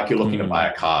 Or like you're looking to buy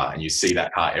a car and you see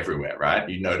that car everywhere, right?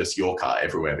 You notice your car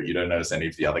everywhere, but you don't notice any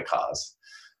of the other cars.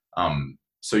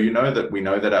 So we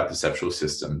know that our perceptual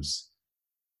systems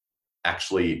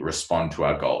actually respond to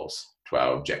our goals, to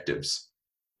our objectives,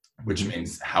 which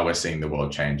means how we're seeing the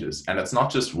world changes. And it's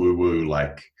not just woo-woo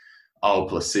like, oh,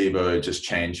 placebo, just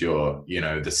change your,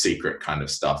 The Secret kind of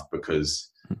stuff,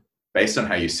 because based on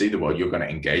how you see the world, you're going to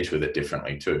engage with it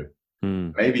differently too.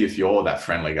 Maybe if you're that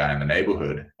friendly guy in the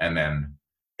neighborhood and then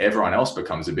everyone else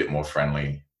becomes a bit more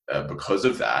friendly because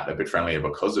of that, a bit friendlier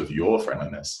because of your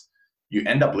friendliness, you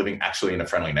end up living actually in a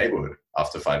friendly neighborhood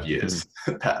after 5 years,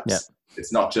 perhaps. Yeah.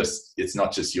 It's not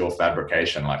just your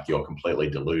fabrication, like you're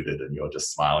completely deluded and you're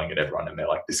just smiling at everyone and they're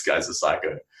like, this guy's a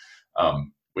psycho,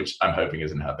 which I'm hoping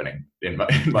isn't happening in my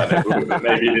neighborhood, but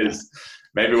maybe it is.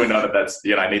 Maybe we're not. That's,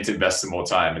 I need to invest some more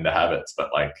time into habits, but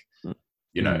like,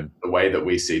 the way that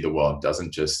we see the world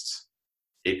doesn't just,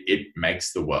 it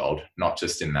makes the world, not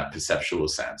just in that perceptual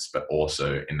sense, but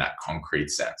also in that concrete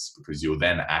sense, because you'll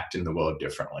then act in the world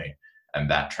differently and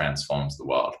that transforms the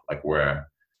world. Like we're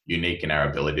unique in our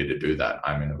ability to do that.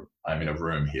 I'm in a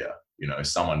room here,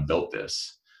 someone built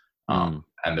this. And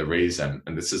the reason,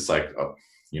 and this is like,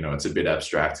 it's a bit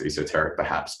abstract, esoteric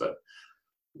perhaps, but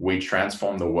we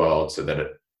transform the world so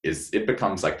that it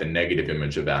becomes like the negative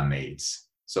image of our needs.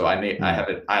 So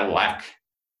I lack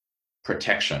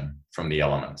protection from the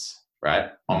elements, right?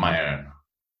 On my own.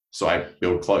 So I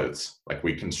build clothes, like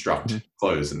we construct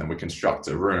clothes, and then we construct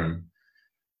a room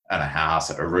and a house,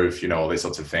 a roof, all these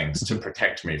sorts of things to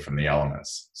protect me from the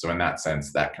elements. So in that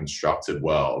sense, that constructed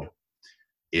world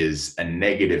is a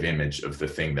negative image of the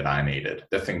thing that I needed,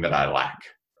 the thing that I lack,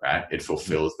 right? It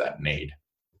fulfills that need.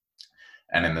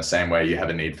 And in the same way, you have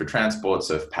a need for transport.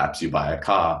 So if perhaps you buy a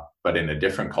car, but in a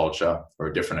different culture or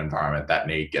a different environment, that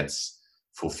need gets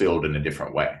fulfilled in a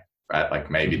different way, right?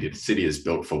 Like maybe the city is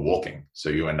built for walking, so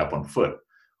you end up on foot.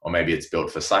 Or maybe it's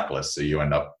built for cyclists, so you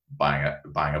end up buying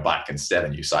a bike instead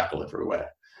and you cycle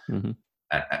everywhere.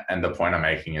 And the point I'm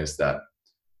making is that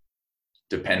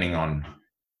depending on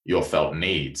your felt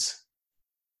needs,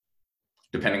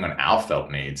 depending on our felt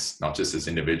needs, not just as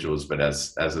individuals, but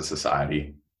as a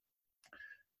society,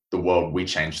 we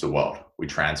change the world, we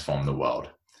transform the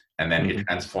world, and then it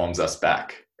transforms us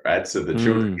back, right? So the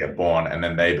children get born and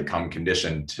then they become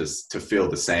conditioned to feel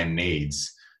the same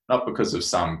needs, not because of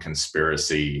some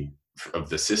conspiracy of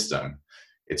the system.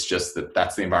 It's just that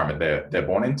that's the environment they're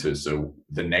born into. So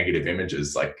the negative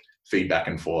images like feed back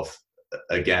and forth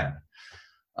again.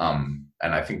 And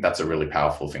I think that's a really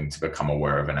powerful thing to become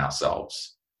aware of in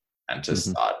ourselves and to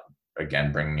start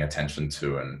again bringing attention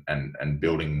to and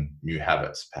building new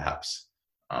habits, perhaps.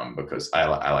 Because I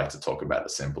like to talk about a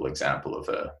simple example of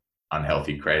a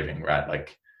unhealthy craving, right?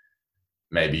 Like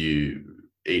maybe you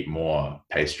eat more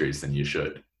pastries than you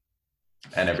should.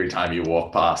 And every time you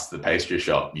walk past the pastry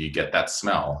shop, you get that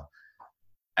smell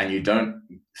and you don't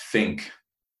think,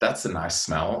 that's a nice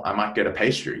smell, I might get a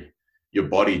pastry. Your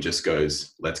body just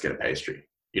goes, let's get a pastry.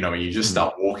 And you just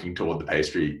start walking toward the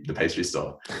pastry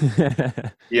store,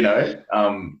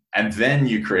 and then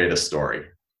you create a story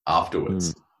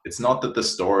afterwards. It's not that the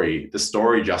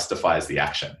story justifies the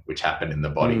action which happened in the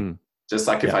body. Just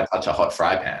like if I touch a hot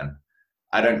fry pan,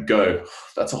 I don't go,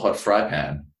 that's a hot fry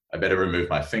pan, I better remove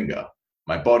my finger.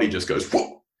 My body just goes,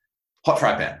 whoa, hot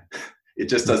fry pan. It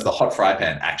just does the hot fry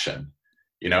pan action,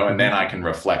 and then I can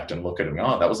reflect and look at it and go,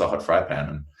 oh, that was a hot fry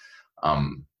pan.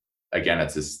 And again,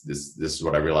 it's this is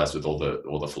what I realized with all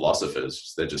the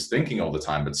philosophers. They're just thinking all the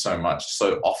time, but so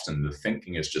often the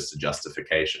thinking is just a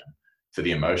justification for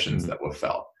the emotions that were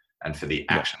felt and for the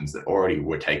actions that already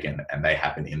were taken, and they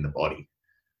happen in the body.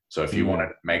 So if you want to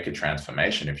make a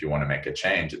transformation, if you want to make a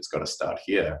change, it's got to start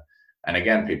here. And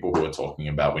again, people who are talking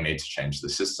about we need to change the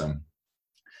system,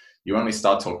 you only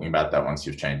start talking about that once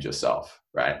you've changed yourself,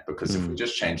 right? Because if we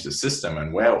just change the system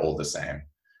and we're all the same,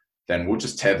 then we'll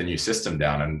just tear the new system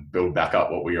down and build back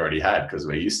up what we already had because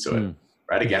we're used to it,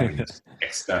 right? Again, we just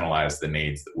externalize the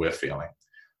needs that we're feeling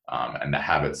and the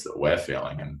habits that we're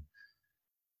feeling. And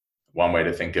one way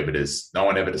to think of it is no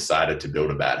one ever decided to build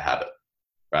a bad habit,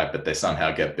 right? But they somehow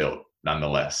get built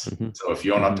nonetheless. So if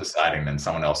you're not deciding, then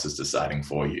someone else is deciding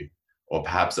for you, or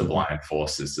perhaps a blind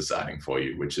force is deciding for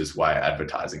you, which is why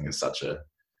advertising is such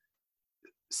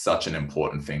such an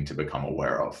important thing to become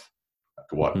aware of.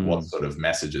 Like what sort of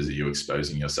messages are you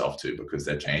exposing yourself to, because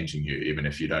they're changing you, even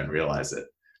if you don't realize it.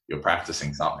 You're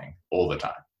practicing something all the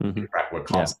time. We're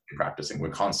constantly practicing. We're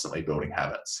constantly building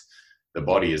habits. The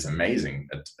body is amazing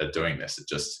at doing this.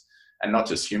 And not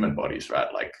just human bodies,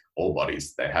 right? Like all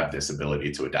bodies, they have this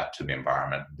ability to adapt to the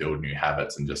environment, build new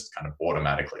habits, and just kind of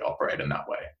automatically operate in that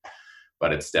way.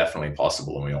 But it's definitely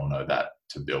possible, and we all know that,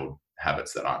 to build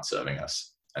habits that aren't serving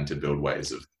us, and to build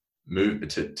ways of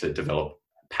to develop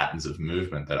patterns of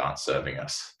movement that aren't serving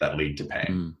us, that lead to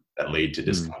pain, that lead to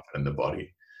discomfort in the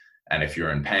body. And if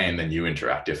you're in pain, then you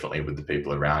interact differently with the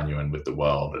people around you and with the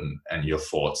world, and your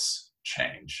thoughts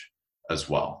change as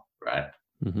well, right?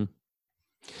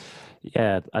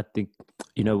 Yeah, I think,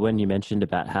 when you mentioned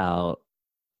about how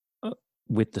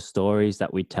with the stories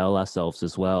that we tell ourselves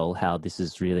as well, how this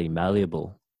is really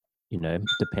malleable,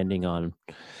 depending on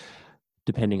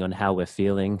how we're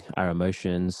feeling, our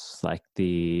emotions, like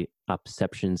our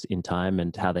perceptions in time,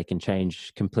 and how they can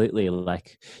change completely.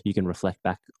 Like you can reflect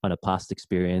back on a past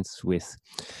experience with,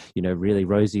 really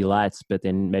rosy lights, but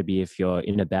then maybe if you're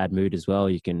in a bad mood as well,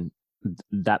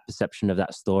 that perception of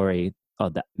that story,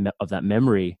 of that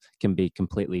memory, can be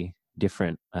completely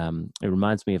different. It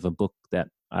reminds me of a book that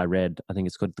I read. I think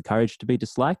it's called The Courage to be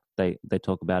Disliked. They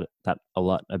talk about that a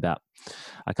lot, about,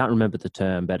 I can't remember the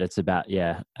term, but it's about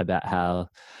how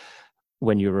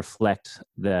when you reflect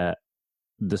the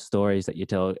stories that you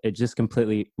tell, it's just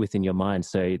completely within your mind.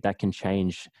 So that can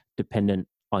change dependent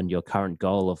on your current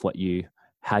goal of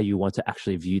how you want to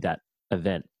actually view that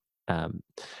event. Right.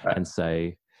 And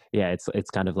so, yeah,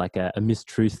 it's kind of like a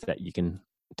mistruth that you can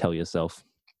tell yourself.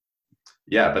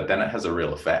 Yeah, but then it has a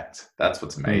real effect. That's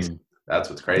what's amazing. That's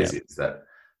what's crazy, is that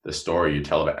the story you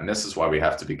tell about, and this is why we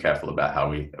have to be careful about how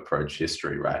we approach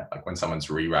history, right? Like when someone's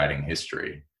rewriting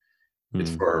history,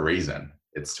 it's for a reason.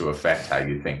 It's to affect how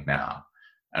you think now.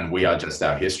 And we are just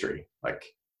our history. Like,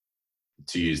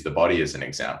 to use the body as an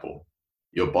example,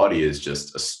 your body is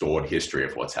just a stored history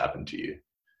of what's happened to you,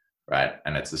 right?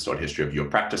 And it's the stored history of your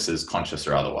practices, conscious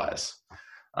or otherwise.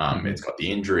 It's got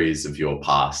the injuries of your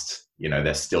past.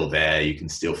 They're still there. You can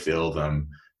still feel them.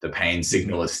 The pain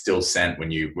signal is still sent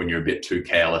when you're a bit too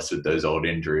careless with those old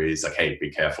injuries. Like, hey,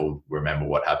 be careful. Remember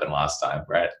what happened last time,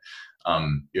 right?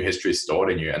 Your history is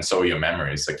stored in you, and so are your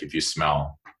memories. Like if you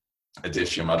smell a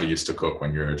dish your mother used to cook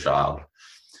when you were a child,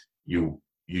 you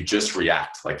just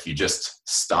react. Like you just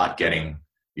start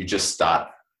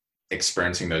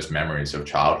experiencing those memories of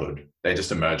childhood. They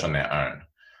just emerge on their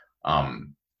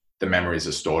own. The memories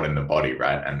are stored in the body,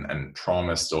 right? And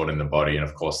trauma is stored in the body. And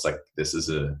of course, like this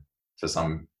is for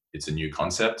some, it's a new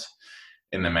concept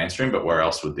in the mainstream, but where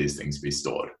else would these things be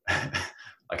stored?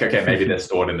 Like, okay, maybe they're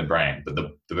stored in the brain, but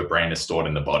the brain is stored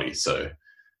in the body. So,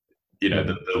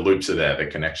 the loops are there, the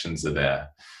connections are there.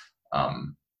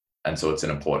 And so it's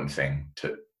an important thing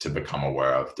to become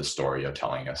aware of the story you're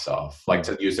telling yourself. Like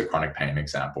to use the chronic pain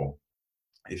example,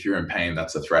 if you're in pain,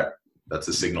 that's a threat. That's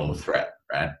a signal of threat,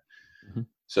 right?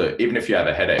 So even if you have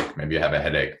a headache, maybe you have a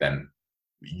headache, then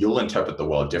you'll interpret the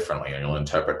world differently, and you'll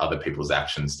interpret other people's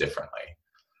actions differently,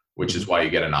 which is why you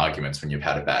get in arguments when you've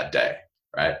had a bad day,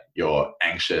 right? You're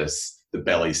anxious, the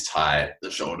belly's tight,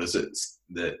 the shoulders,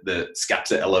 the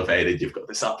scaps are elevated, you've got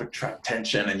this upper tract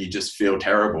tension, and you just feel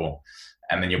terrible.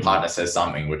 And then your partner says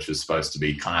something which was supposed to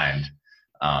be kind,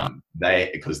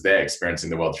 because they're experiencing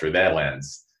the world through their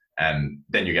lens, and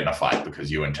then you get in a fight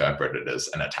because you interpret it as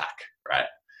an attack, right?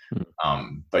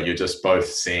 But you're just both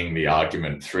seeing the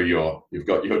argument through you've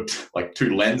got your like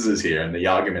two lenses here, and the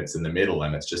argument's in the middle,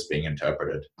 and it's just being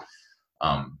interpreted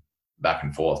back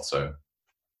and forth. So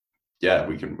yeah,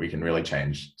 we can really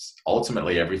change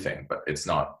ultimately everything, but it's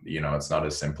not, it's not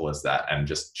as simple as that. And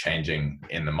just changing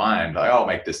in the mind, like, I'll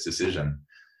make this decision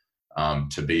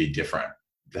to be different.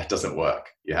 That doesn't work.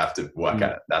 You have to work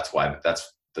at it. That's why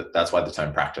the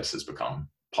term practice has become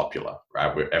popular,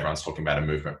 right? Everyone's talking about a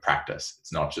movement practice.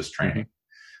 It's not just training.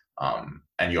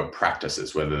 And your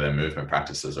practices, whether they're movement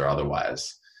practices or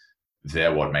otherwise,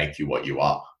 they're what make you what you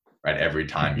are, right? Every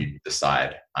time you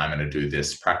decide, I'm going to do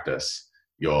this practice,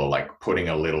 you're like putting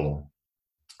a little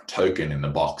token in the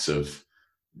box of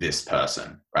this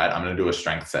person, right? I'm going to do a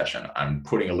strength session. I'm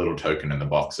putting a little token in the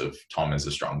box of Tom is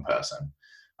a strong person.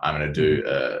 I'm going to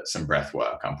do some breath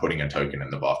work. I'm putting a token in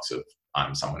the box of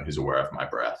I'm someone who's aware of my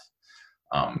breath.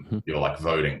 You're like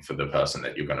voting for the person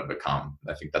that you're going to become.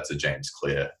 I think that's a James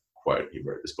Clear quote. He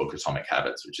wrote this book, Atomic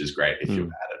Habits, which is great if you're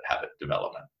bad at habit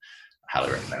development. I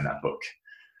highly recommend that book.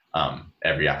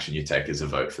 Every action you take is a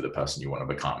vote for the person you want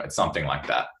to become. It's something like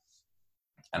that.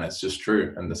 And it's just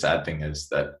true. And the sad thing is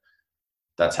that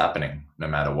that's happening no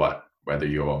matter what. whether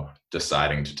you're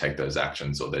deciding to take those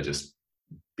actions or they're just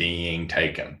being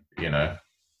taken, you know?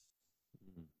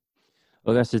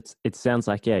 Well, I guess it sounds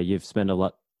like, yeah, you've spent a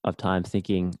lot of time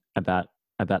thinking about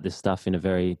this stuff in a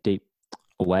very deep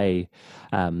way.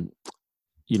 Um,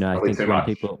 I Probably think too when much.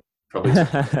 people, Probably too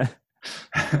much.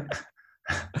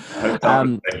 I hope some of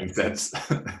um, it's making sense.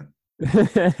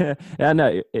 yeah,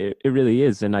 no, it really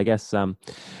is. And I guess,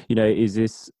 is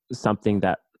this something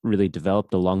that really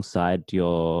developed alongside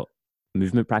your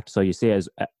movement practice, or you see it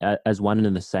as one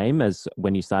and the same as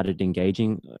when you started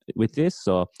engaging with this,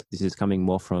 or this is coming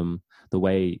more from the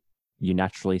way you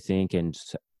naturally think and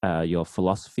your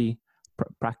philosophy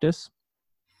practice?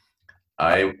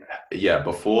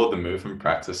 Before the movement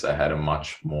practice, I had a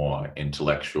much more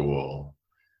intellectual,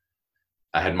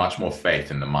 I had much more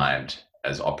faith in the mind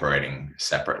as operating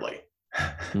separately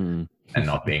Mm. and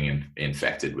not being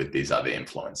infected with these other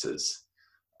influences.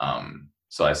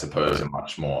 So I suppose a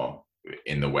much more,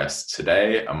 in the West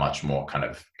today, a much more kind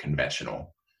of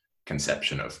conventional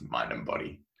conception of mind and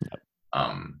body.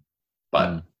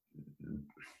 But,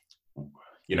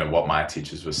 Mm. what my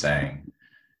teachers were saying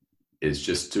is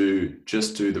just do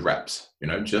the reps,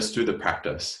 just do the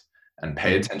practice and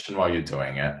pay attention while you're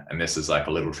doing it. And this is like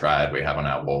a little triad we have on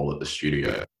our wall at the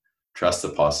studio. Trust the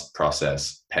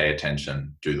process, pay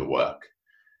attention, do the work.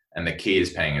 And the key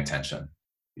is paying attention.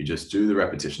 You just do the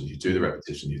repetitions, you do the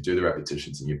repetitions, you do the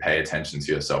repetitions, and you pay attention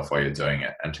to yourself while you're doing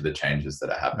it and to the changes that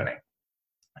are happening.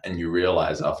 And you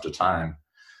realize after time,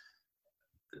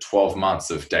 12 months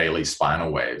of daily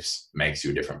spinal waves makes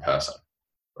you a different person,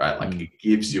 right? Like it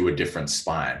gives you a different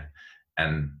spine.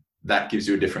 And that gives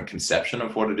you a different conception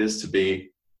of what it is to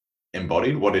be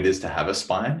embodied, what it is to have a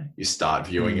spine. You start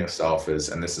viewing yourself as,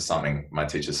 and this is something my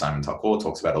teacher Simon Tucker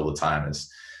talks about all the time,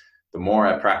 is the more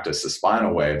I practice the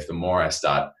spinal wave, the more I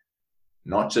start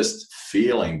not just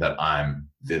feeling that I'm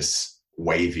this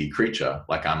wavy creature,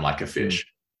 like I'm like a fish,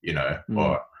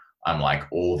 or I'm like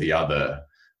all the other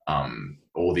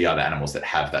animals that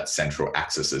have that central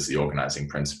axis as the organizing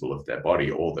principle of their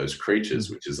body, all those creatures,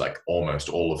 which is like almost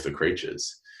all of the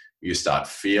creatures. You start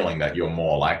feeling that you're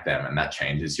more like them, and that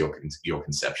changes your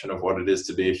conception of what it is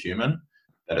to be a human.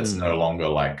 That it's no longer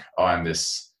like, oh, I'm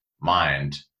this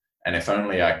mind, and if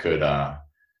only I could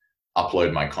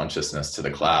upload my consciousness to the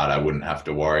cloud, I wouldn't have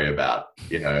to worry about,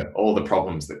 all the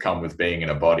problems that come with being in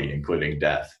a body, including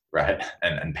death, right?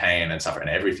 And pain and suffering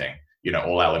and everything.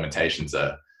 All our limitations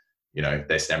are,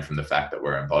 they stem from the fact that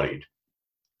we're embodied.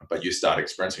 But you start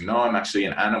experiencing, no, I'm actually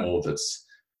an animal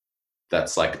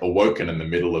that's like awoken in the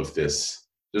middle of this,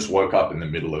 just woke up in the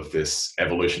middle of this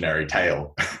evolutionary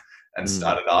tale and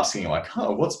started asking like,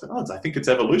 oh, what's been odds? I think it's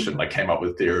evolution. Like came up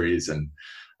with theories and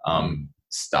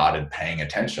started paying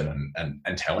attention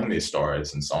and telling these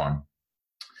stories and so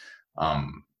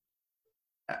on.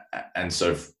 And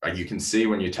so you can see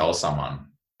when you tell someone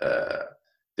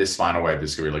this spinal wave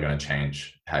is really going to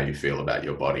change how you feel about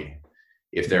your body.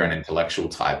 If they're an intellectual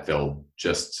type, they'll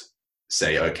just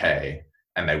say, okay,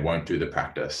 and they won't do the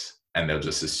practice. And they'll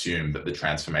just assume that the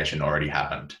transformation already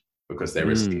happened because they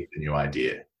received a new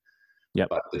idea. Yep.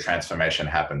 But the transformation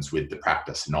happens with the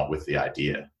practice, not with the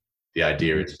idea. The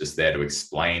idea is just there to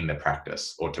explain the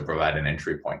practice or to provide an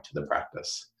entry point to the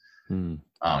practice. And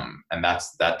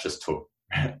that just took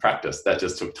practice. That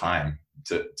just took time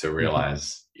to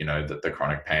realize, that the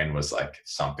chronic pain was like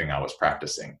something I was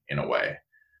practicing in a way.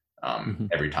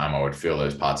 Every time I would feel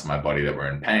those parts of my body that were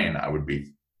in pain, I would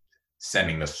be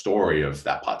sending the story of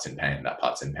that part's in pain, that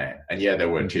part's in pain. And yeah, there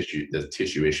were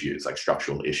tissue issues, like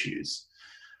structural issues,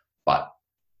 but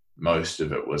most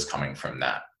of it was coming from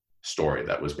that story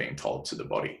that was being told to the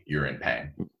body. You're in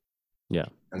pain. Yeah.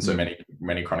 And so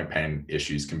many chronic pain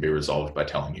issues can be resolved by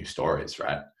telling you stories,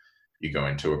 right? You go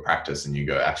into a practice and you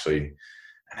go, actually,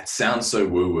 and it sounds so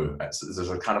woo-woo. It's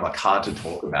kind of like hard to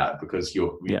talk about because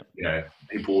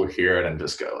people will hear it and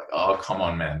just go like, oh, come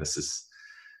on, man, this is,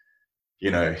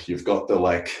 you've got the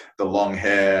long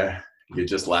hair, you're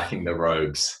just lacking the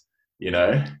robes,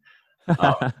 and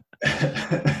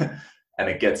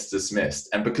it gets dismissed.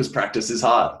 And because practice is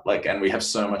hard, and we have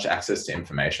so much access to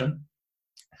information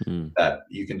that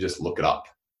you can just look it up,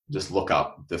 just look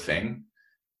up the thing,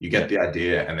 you get the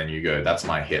idea, and then you go, that's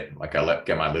my hit. Like I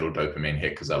get my little dopamine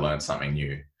hit because I learned something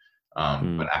new.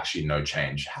 But actually no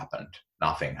change happened.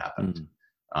 Nothing happened.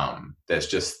 There's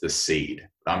just the seed.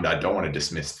 I don't want to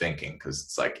dismiss thinking because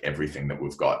it's like everything that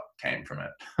we've got came from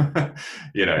it.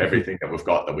 Everything that we've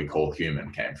got that we call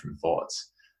human came from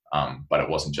thoughts. But it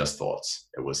wasn't just thoughts.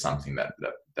 It was something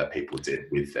that people did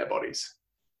with their bodies.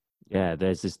 Yeah,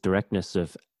 there's this directness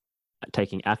of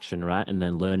taking action, right? And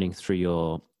then learning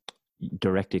through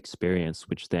direct experience,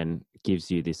 which then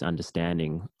gives you this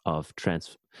understanding of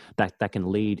that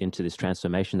can lead into this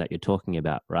transformation that you're talking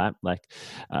about, right? Like,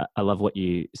 I love what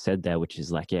you said there, which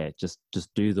is like, yeah, just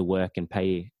do the work and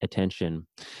pay attention,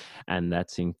 and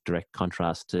that's in direct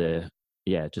contrast to,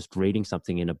 yeah, just reading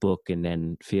something in a book and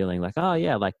then feeling like, oh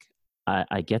yeah, like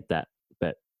I get that,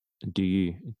 but do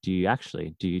you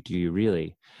actually do you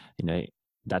really, you know,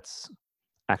 that's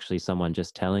actually someone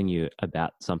just telling you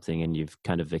about something and you've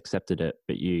kind of accepted it,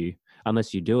 but you,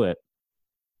 unless you do it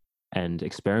and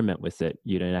experiment with it,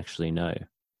 you don't actually know.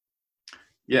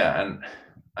 Yeah, and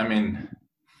I mean,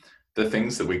 the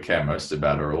things that we care most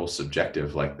about are all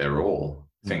subjective. Like, they're all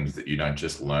things that you don't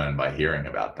just learn by hearing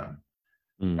about them,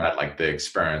 right? Like the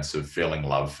experience of feeling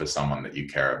love for someone that you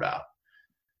care about.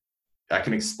 I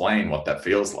can explain what that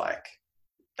feels like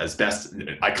as best.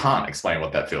 I can't explain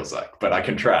what that feels like, but I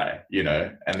can try, you know.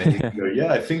 And then you can go,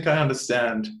 yeah, I think I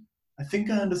understand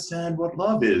what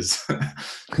love is.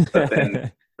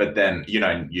 but then, you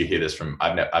know, you hear this from,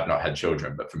 I've not had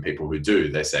children, but from people who do,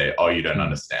 they say, oh, you don't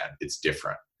understand, it's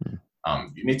different.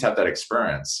 You need to have that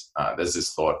experience. There's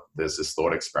this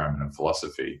thought experiment in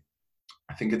philosophy.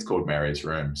 I think it's called Mary's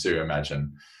Room. So you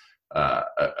imagine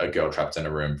a girl trapped in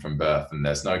a room from birth, and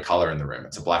there's no color in the room.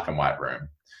 It's a black and white room,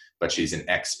 but she's an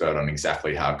expert on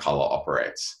exactly how color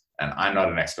operates. And I'm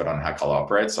not an expert on how color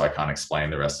operates, so I can't explain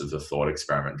the rest of the thought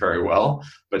experiment very well.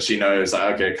 But she knows,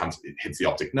 like, okay, it hits the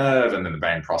optic nerve, and then the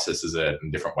brain processes it,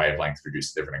 and different wavelengths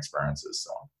produce different experiences.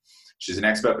 So on. She's an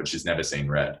expert, but she's never seen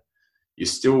red.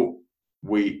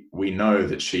 We know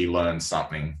that she learned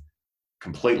something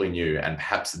completely new, and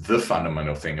perhaps the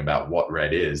fundamental thing about what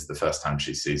red is the first time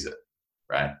she sees it,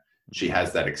 right? She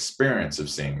has that experience of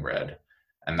seeing red,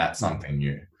 and that's something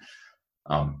new.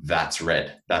 That's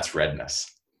red. That's redness.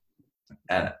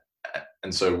 And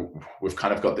so we've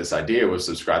kind of got this idea, we've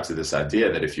subscribed to this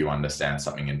idea that if you understand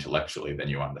something intellectually, then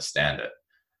you understand it.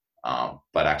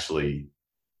 But actually,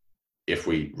 if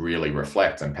we really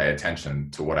reflect and pay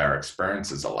attention to what our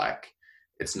experiences are like,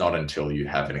 it's not until you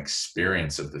have an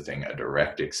experience of the thing, a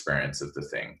direct experience of the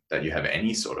thing, that you have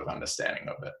any sort of understanding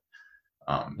of it.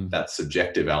 That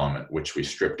subjective element, which we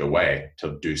stripped away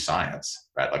to do science,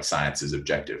 right? Like, science is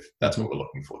objective. That's what we're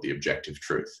looking for, the objective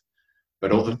truth.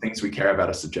 But all the things we care about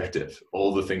are subjective.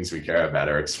 All the things we care about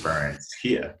are experienced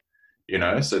here, you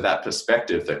know? So that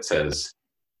perspective that says,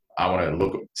 I want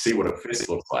to see what a fist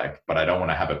looks like, but I don't want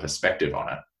to have a perspective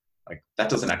on it. Like, that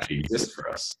doesn't actually exist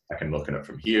for us. I can look at it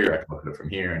from here, I can look at it from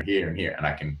here and here and here, and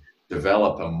I can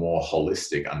develop a more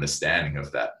holistic understanding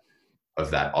of that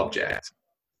object,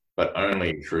 but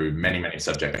only through many, many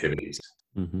subjectivities,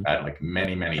 right? Like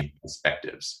many, many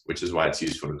perspectives, which is why it's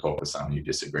useful to talk with someone you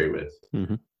disagree with.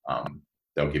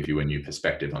 They'll give you a new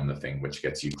perspective on the thing, which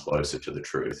gets you closer to the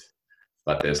truth.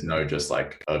 But there's no just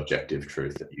like objective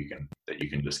truth that you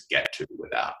can just get to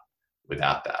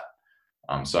without that.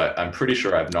 So I'm pretty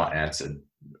sure I've not answered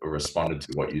or responded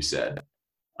to what you said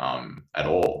at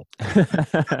all.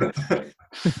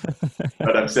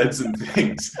 But I've said some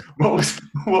things.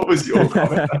 What was your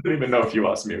comment? I don't even know if you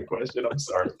asked me a question. I'm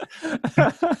sorry.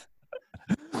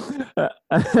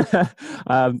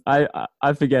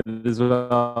 I forget it as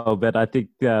well, but I think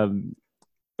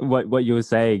what you were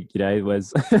saying, you know,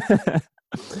 was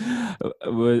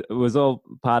all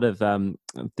part of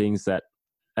things that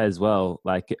as well,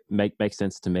 like make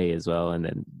sense to me as well. And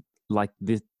then like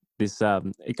this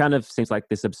it kind of seems like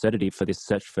this absurdity for this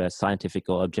search for scientific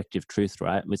or objective truth,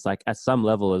 right? It's like at some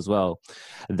level as well,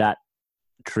 that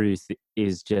truth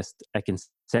is just a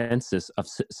consensus of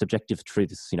subjective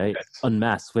truths, you know, Yes. en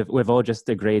masse. We've all just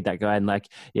agreed that going like,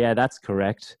 yeah, that's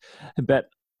correct. But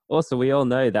also we all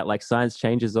know that like science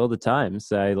changes all the time.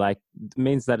 So like it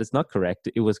means that it's not correct.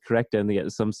 It was correct only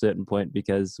at some certain point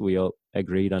because we all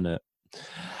agreed on it.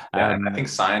 Yeah, and I think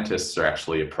scientists are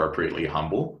actually appropriately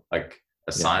humble. Like,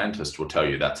 a scientist will tell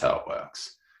you that's how it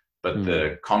works. But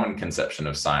the common conception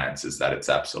of science is that it's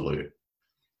absolute.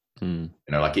 You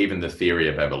know, like even the theory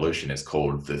of evolution is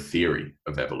called the theory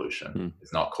of evolution.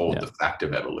 It's not called the fact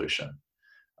of evolution.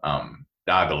 Now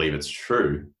I believe it's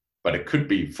true, but it could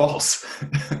be false.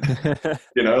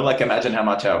 You know, like imagine how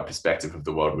much our perspective of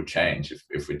the world would change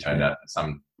if we turned out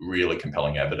some really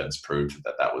compelling evidence proved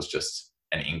that was just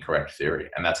an incorrect theory.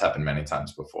 And that's happened many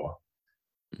times before.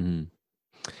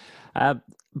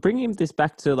 Bringing this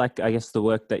back to like, I guess the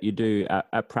work that you do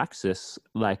at Praksis,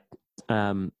 like,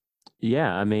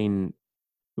 yeah, I mean,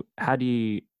 how do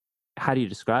you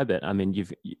describe it? I mean, you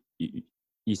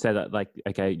say that like,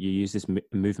 okay, you use this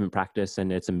movement practice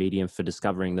and it's a medium for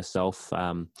discovering the self.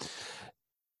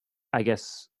 I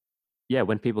guess, yeah,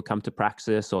 when people come to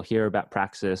Praksis or hear about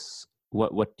Praksis,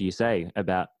 what do you say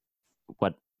about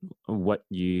what what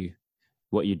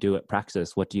you do at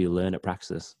Praksis? What do you learn at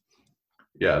Praksis?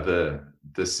 Yeah,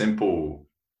 the simple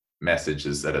message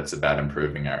is that it's about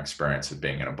improving our experience of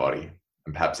being in a body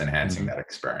and perhaps enhancing that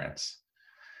experience.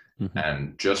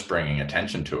 And just bringing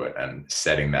attention to it and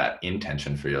setting that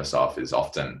intention for yourself is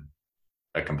often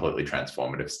a completely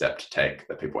transformative step to take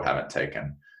that people haven't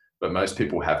taken. But most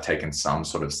people have taken some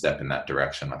sort of step in that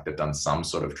direction, like they've done some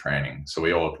sort of training. So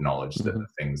we all acknowledge that the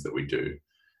things that we do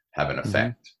have an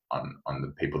effect on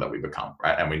the people that we become,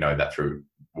 right? And we know that through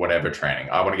whatever training.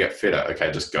 I want to get fitter.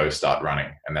 Okay, just go start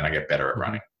running, and then I get better at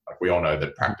running. Like we all know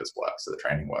that practice works, so the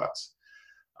training works.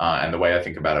 And the way I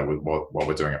think about it with what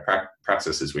we're doing at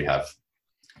Praksis is we have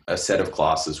a set of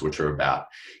classes which are about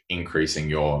increasing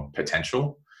your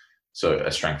potential. So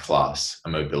a strength class, a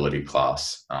mobility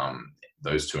class,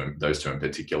 those two in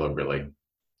particular, really,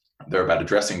 they're about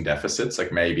addressing deficits,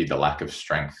 like maybe the lack of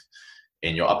strength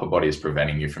in your upper body is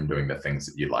preventing you from doing the things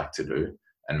that you like to do,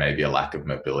 and maybe a lack of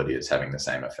mobility is having the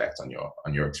same effect on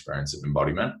your experience of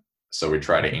embodiment. So we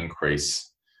try to increase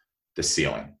the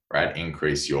ceiling, right?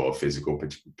 Increase your physical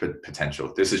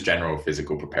potential. This is general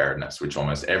physical preparedness, which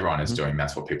almost everyone is doing.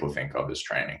 That's what people think of as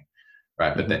training,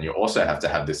 right? But then you also have to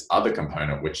have this other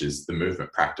component, which is the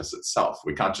movement practice itself.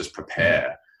 We can't just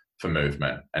prepare for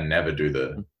movement and never do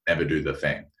the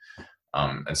thing.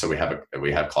 And so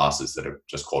we have classes that are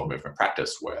just called movement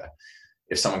practice, where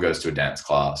if someone goes to a dance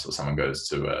class or someone goes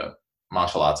to a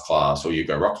martial arts class or you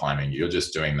go rock climbing, you're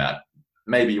just doing that.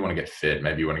 Maybe you want to get fit,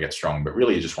 maybe you want to get strong, but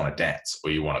really you just want to dance,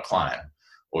 or you want to climb,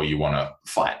 or you want to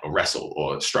fight or wrestle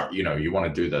or strut, you want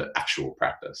to do the actual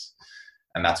practice.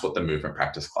 And that's what the movement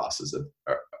practice classes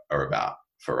are about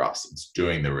for us. It's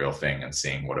doing the real thing and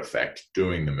seeing what effect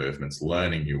doing the movements,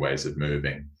 learning new ways of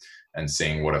moving, and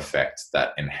seeing what effect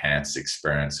that enhanced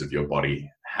experience of your body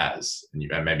has.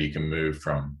 And maybe you can move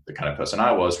from the kind of person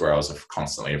I was, where I was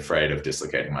constantly afraid of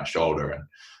dislocating my shoulder and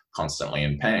constantly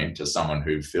in pain, to someone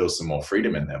who feels some more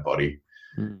freedom in their body,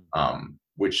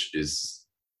 which is,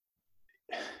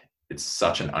 it's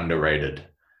such an underrated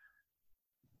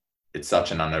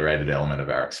element of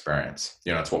our experience.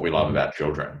 It's what we love about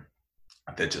children.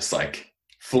 They're just like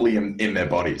fully in their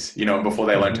bodies, and before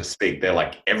they learn to speak, they're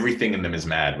like, everything in them is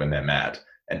mad when they're mad,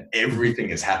 and everything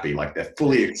is happy. Like they're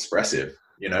fully expressive,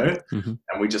 and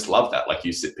we just love that. Like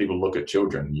people look at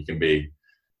children,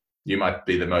 you might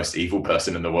be the most evil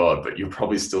person in the world, but you'll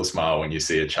probably still smile when you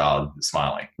see a child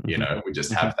smiling. We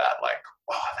just have that, like,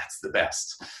 wow, that's the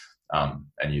best. And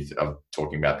I was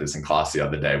talking about this in class the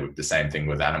other day, with the same thing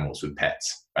with animals, with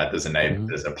pets, right? There's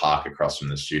a park across from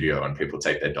the studio, and people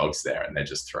take their dogs there, and they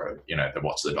just they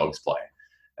watch the dogs play,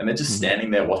 and they're just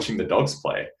standing there watching the dogs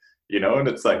play, and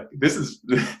it's like, this is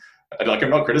like,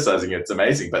 I'm not criticizing it, it's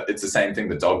amazing, but it's the same thing.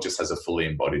 The dog just has a fully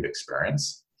embodied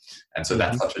experience. And so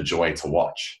that's such a joy to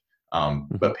watch.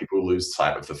 But people lose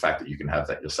sight of the fact that you can have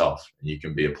that yourself, and you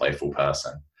can be a playful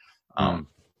person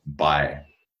by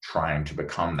trying to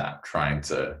become that, trying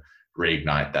to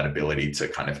reignite that ability to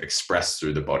kind of express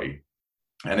through the body.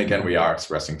 And again, we are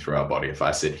expressing through our body. If I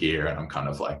sit here and I'm kind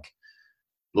of like,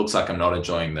 looks like I'm not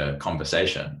enjoying the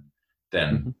conversation,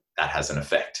 then that has an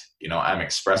effect. I'm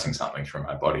expressing something through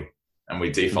my body, and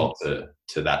we default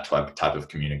to that type of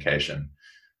communication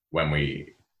when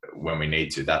we need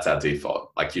to. That's our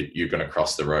default. Like you're going to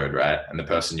cross the road, right? And the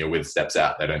person you're with steps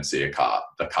out. They don't see the car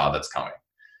that's coming.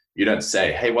 You don't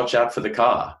say, hey, watch out for the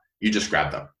car. You just grab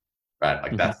them, right?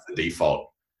 Like that's the default.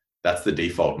 That's the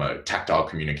default mode. Tactile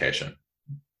communication,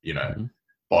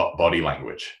 body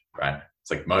language, right? It's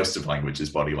like most of language is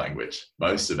body language.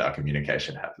 Most of our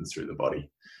communication happens through the body,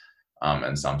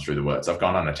 and some through the words. I've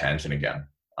gone on a tangent again.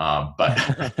 But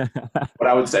what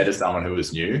I would say to someone who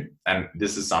is new, and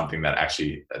this is something that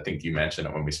actually, I think you mentioned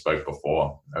it when we spoke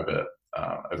before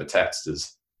over text,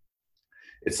 is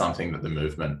it's something that the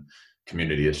movement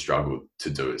community has struggled to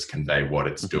do, is convey what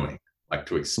it's doing, like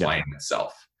to explain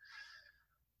itself.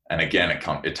 And again,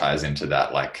 it ties into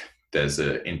that, like there's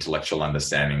an intellectual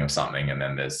understanding of something, and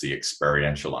then there's the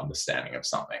experiential understanding of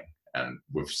something. And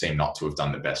we've seemed not to have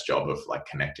done the best job of like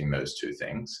connecting those two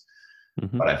things.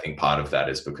 But I think part of that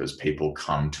is because people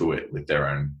come to it with their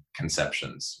own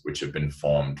conceptions, which have been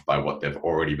formed by what they've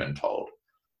already been told.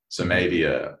 So maybe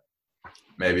a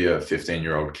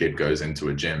 15-year-old kid goes into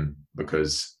a gym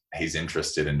because he's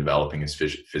interested in developing his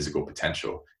physical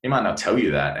potential. He might not tell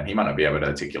you that, and he might not be able to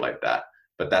articulate that,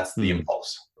 but that's the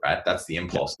impulse, right? That's the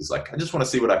impulse. It's like, I just want to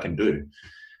see what I can do.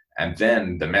 And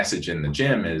then the message in the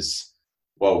gym is,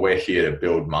 well, we're here to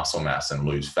build muscle mass and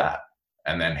lose fat.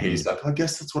 And then he's like, I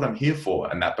guess that's what I'm here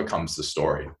for. And that becomes the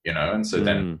story, And so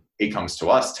then he comes to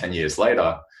us 10 years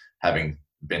later, having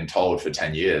been told for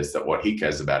 10 years that what he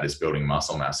cares about is building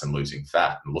muscle mass and losing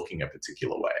fat and looking a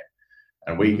particular way.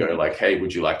 And we go like, hey,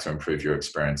 would you like to improve your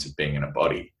experience of being in a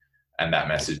body? And that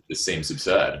message just seems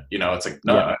absurd. It's like,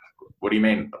 no, what do you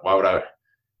mean? Why would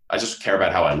I just care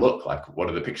about how I look. Like, what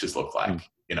do the pictures look like?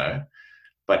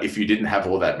 But if you didn't have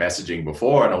all that messaging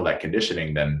before and all that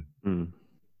conditioning, then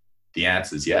the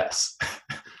answer is yes.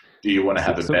 Do you want to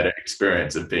have a better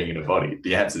experience of being in a body?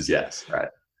 The answer is yes, right?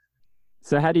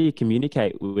 So how do you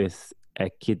communicate with a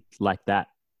kid like that?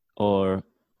 Or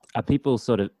are people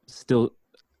sort of still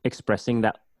expressing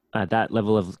that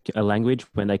level of language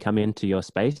when they come into your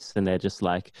space, and they're just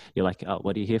like, you're like, oh,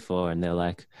 what are you here for? And they're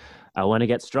like, I want to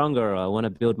get stronger, or I want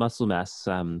to build muscle mass.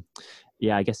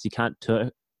 I guess you can't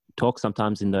talk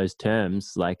sometimes in those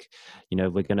terms, like, we're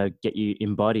going to get you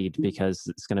embodied, because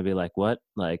it's going to be like, what?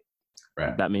 Like,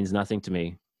 right. That means nothing to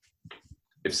me.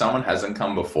 If someone hasn't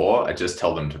come before, I just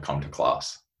tell them to come to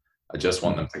class. I just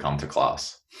want them to come to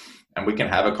class. And we can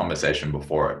have a conversation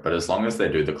before it, but as long as they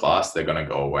do the class, they're going to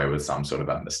go away with some sort of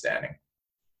understanding.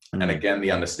 And again,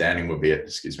 the understanding will be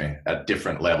at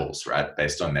different levels, right?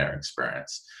 Based on their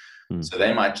experience. So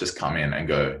they might just come in and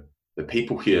go, the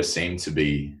people here seem to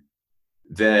be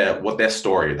what their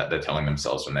story that they're telling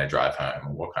themselves when they drive home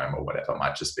or walk home or whatever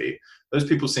might just be, those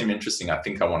people seem interesting. I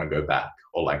think I want to go back.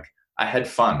 Or like, I had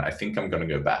fun. I think I'm going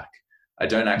to go back. I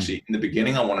don't actually, in the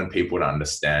beginning, I wanted people to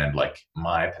understand like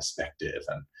my perspective,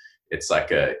 and it's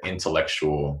like a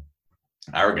intellectual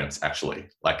arrogance, actually.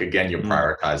 Like, again, you're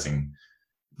prioritizing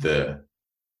the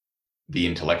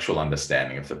intellectual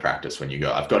understanding of the practice when you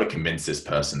go, I've got to convince this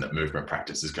person that movement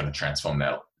practice is going to transform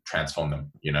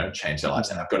them, change their lives.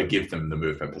 And I've got to give them the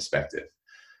movement perspective.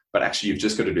 But actually, you've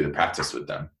just got to do the practice with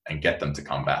them and get them to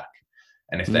come back.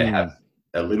 And if they have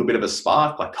a little bit of a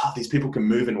spark, like, oh, these people can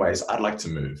move in ways I'd like to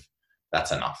move,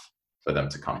 that's enough for them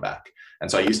to come back. And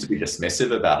so I used to be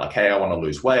dismissive about like, hey, I want to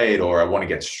lose weight, or I want to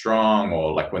get strong,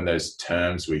 or like when those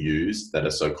terms were used that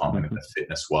are so common in the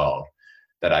fitness world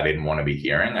that I didn't want to be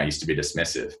hearing, I used to be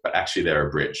dismissive. But actually they're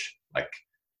a bridge, like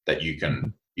that you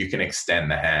can extend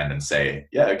the hand and say,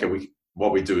 yeah, okay,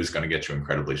 what we do is going to get you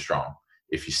incredibly strong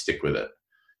if you stick with it.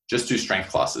 Just do strength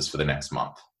classes for the next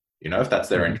month. If that's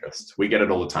their interest. We get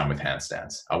it all the time with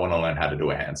handstands. I want to learn how to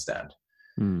do a handstand.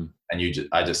 And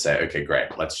I just say, okay, great.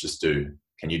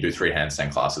 Can you do 3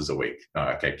 handstand classes a week? No,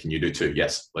 okay. Can you do 2?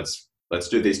 Yes. Let's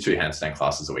do these 2 handstand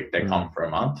classes a week. They come for a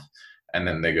month, and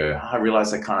then they go, I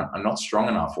realize I'm not strong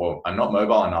enough, or I'm not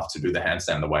mobile enough to do the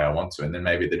handstand the way I want to. And then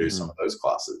maybe they do some of those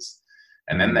classes.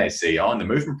 And then they see, in the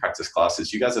movement practice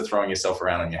classes, you guys are throwing yourself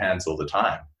around on your hands all the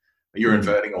time. You're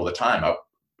inverting all the time.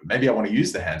 Maybe I want to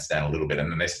use the handstand a little bit.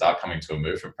 And then they start coming to a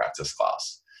movement practice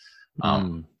class.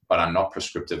 But I'm not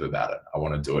prescriptive about it. I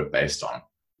want to do it based on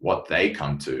what they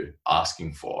come to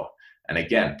asking for. And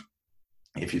again,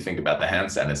 if you think about the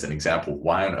handstand as an example,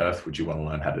 why on earth would you want to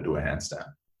learn how to do a handstand?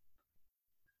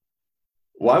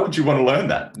 Why would you want to learn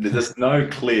that? There's no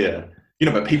clear,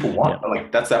 but people want,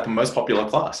 like, that's the most popular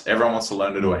class. Everyone wants to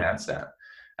learn to do a handstand.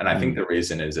 And I think the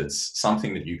reason is it's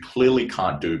something that you clearly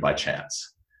can't do by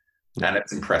chance. And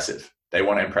it's impressive. They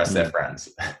want to impress their friends.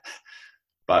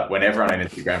 But when everyone on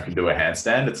Instagram can do a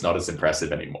handstand, it's not as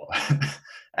impressive anymore.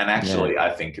 And actually, I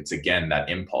think it's, again, that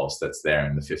impulse that's there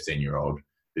in the 15-year-old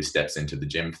who steps into the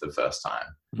gym for the first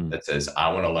time that says,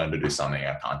 I want to learn to do something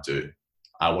I can't do.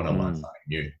 I want to learn something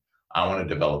new. I want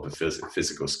to develop a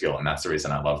physical skill. And that's the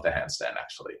reason I love the handstand,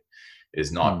 actually,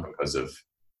 is not because of,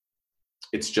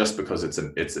 it's just because it's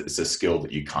a skill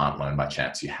that you can't learn by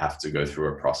chance. You have to go through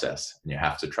a process, and you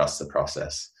have to trust the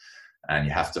process, and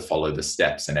you have to follow the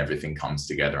steps, and everything comes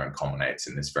together and culminates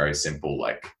in this very simple,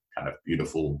 like, kind of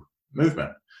beautiful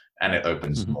movement. And it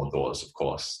opens more doors, of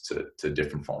course, to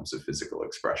different forms of physical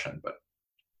expression. But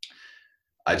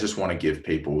I just want to give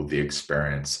people the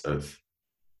experience of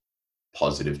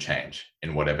positive change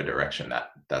in whatever direction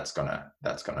that's gonna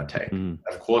take.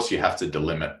 Of course, you have to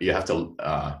delimit. You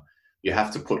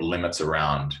have to put limits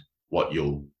around what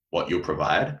you'll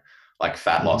provide. Like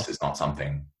fat loss is not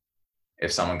something.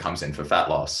 If someone comes in for fat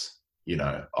loss,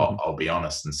 I'll be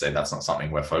honest and say that's not something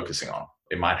we're focusing on.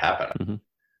 It might happen.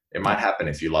 It might happen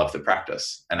if you love the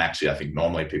practice. And actually, I think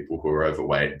normally people who are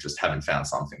overweight just haven't found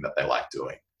something that they like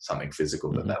doing, something physical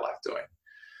that they like doing.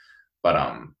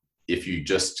 But if you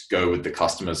just go with the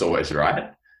customer's always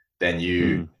right, then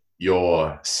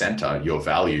your center, your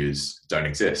values don't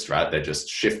exist, right? They're just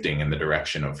shifting in the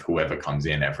direction of whoever comes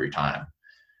in every time.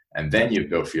 And then you've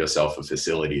built for yourself a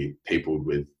facility, people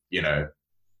with,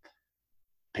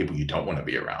 people you don't want to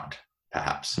be around,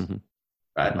 perhaps.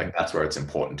 Right? Like, that's where it's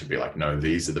important to be like, no,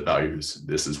 these are the values.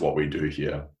 This is what we do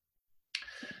here.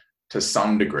 to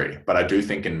some degree, but I do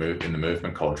think in the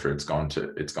movement culture, it's gone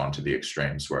to the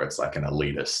extremes where it's like an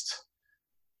elitist,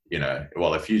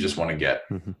 well, if you just want to get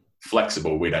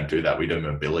flexible, we don't do that. We do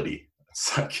mobility.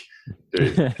 It's like,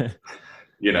 dude,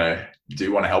 do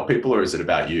you want to help people, or is it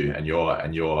about you and your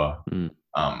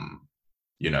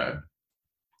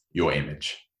your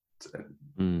image?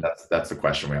 That's the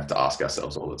question we have to ask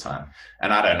ourselves all the time.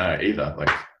 And I don't know either. Like,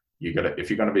 if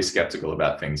you're going to be skeptical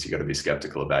about things, you got to be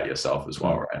skeptical about yourself as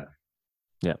well, right?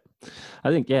 Yeah, I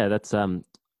think that's a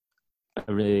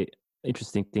really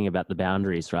interesting thing about the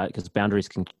boundaries, right? Because boundaries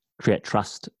can create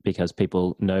trust because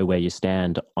people know where you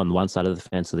stand on one side of the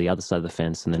fence or the other side of the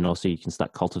fence, and then also you can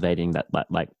start cultivating that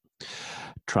like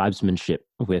tribesmanship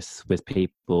with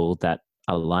people that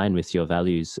align with your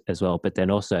values as well. But then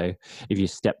also, if you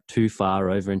step too far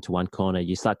over into one corner,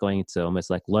 you start going into almost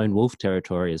like lone wolf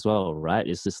territory as well, right?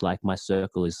 It's just like, my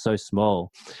circle is so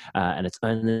small, and it's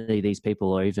only these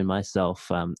people or even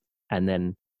myself, and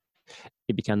then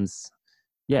it becomes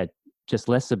just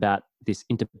less about this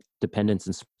interdependence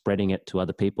and spreading it to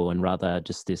other people, and rather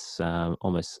just this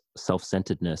almost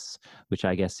self-centeredness, which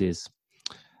I guess is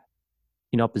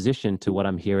in opposition to what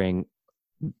I'm hearing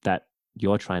that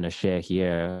you're trying to share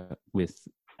here with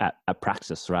at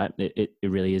Praksis, right? It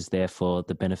really is there for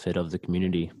the benefit of the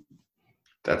community.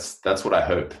 That's what I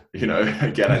hope. Again,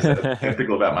 I said I'm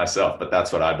skeptical about myself, but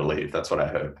that's what I believe. That's what I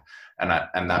hope.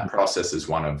 And that process is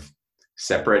one of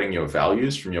separating your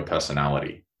values from your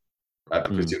personality, right?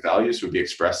 Because your values would be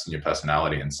expressed in your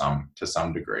personality to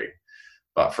some degree.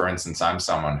 But for instance, I'm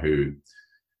someone who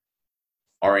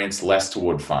orients less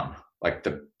toward fun. Like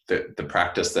the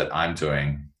practice that I'm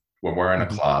doing, when we're in a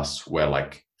class, we're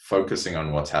like focusing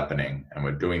on what's happening and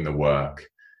we're doing the work,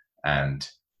 and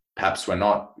perhaps we're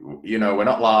not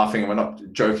laughing, we're not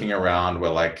joking around, we're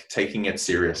like taking it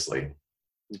seriously.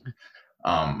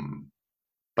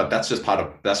 But that's just part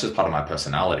of my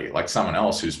personality. Like someone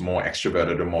else who's more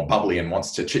extroverted and more bubbly and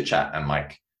wants to chit chat and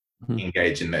like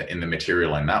engage in the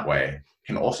material in that way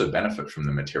can also benefit from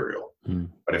the material.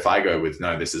 But if I go with,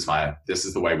 no, this is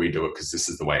the way we do it because this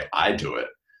is the way I do it,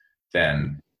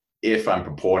 then if I'm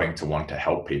purporting to want to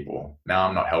help people, now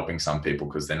I'm not helping some people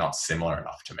because they're not similar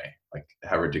enough to me. Like,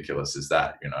 how ridiculous is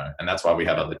that, And that's why we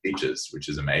have other teachers, which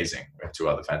is amazing. We have two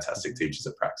other fantastic teachers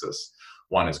at Praksis.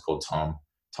 One is called Tom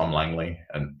Langley,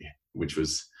 and which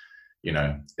was,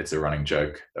 it's a running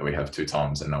joke that we have two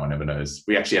Toms and no one ever knows.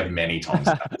 We actually have many Toms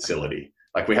in that facility.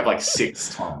 Like, we have like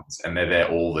 6 Toms and they're there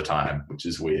all the time, which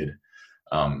is weird.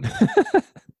 And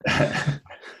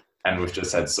we've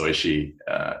just had Soishi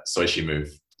move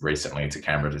recently to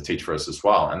Canberra to teach for us as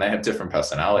well. And they have different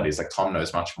personalities. Like, Tom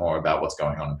knows much more about what's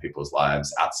going on in people's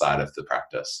lives outside of the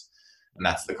practice. And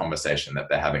that's the conversation that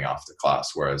they're having after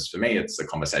class. Whereas for me, it's a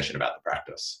conversation about the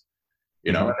practice,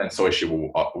 and then Soishi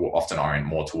will often orient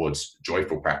more towards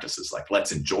joyful practices. Like,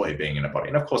 let's enjoy being in a body.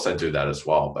 And of course I do that as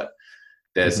well, but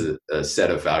there's a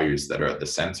set of values that are at the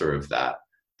center of that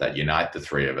unite the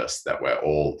three of us, that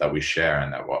we share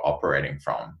and that we're operating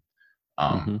from,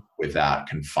 without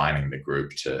confining the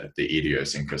group to the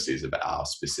idiosyncrasies of our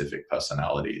specific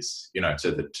personalities,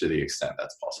 to the extent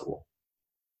that's possible.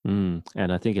 And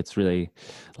I think it's really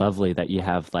lovely that you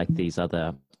have like these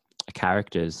other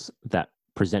characters that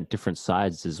present different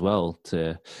sides as well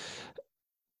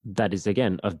that is,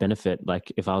 again, of benefit.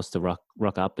 Like, if I was to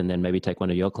rock up and then maybe take one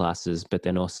of your classes, but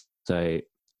then also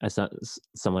as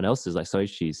someone else's, like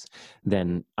Soichi's,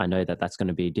 then I know that that's going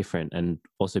to be different and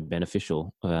also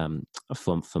beneficial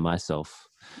for myself.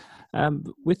 The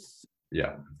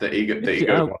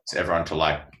ego wants everyone to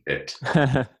like it.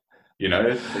 The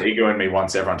ego in me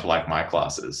wants everyone to like my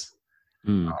classes.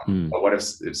 But what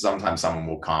if sometimes someone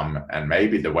will come and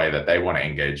maybe the way that they want to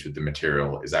engage with the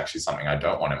material is actually something I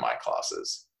don't want in my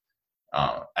classes,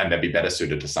 and they'd be better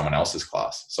suited to someone else's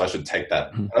class. So I should take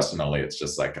that personally. It's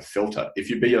just like a filter.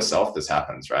 If you be yourself, this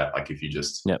happens, right? Like, if you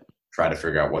just try to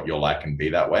figure out what you're like and be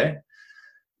that way,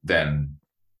 then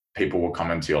people will come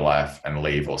into your life and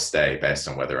leave or stay based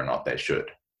on whether or not they should.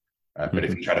 Right? But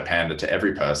if you try to pander to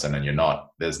every person and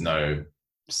there's no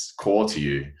core to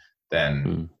you,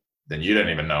 then you don't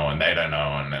even know and they don't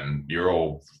know, and then you're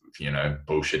all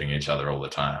bullshitting each other all the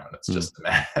time, and it's just a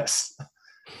mess.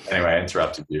 Anyway, I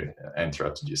interrupted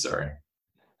you, sorry.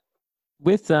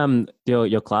 With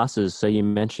your classes, so you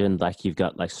mentioned like you've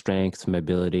got like strength,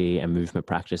 mobility, and movement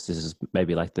practice. This is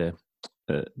maybe like the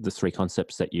 3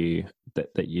 concepts that you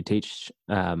teach,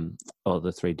 or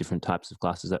the 3 different types of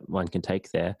classes that one can take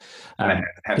there. And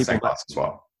handstand class as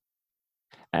well.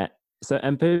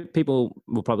 People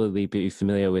will probably be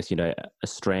familiar with, a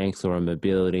strength or a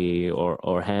mobility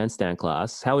or handstand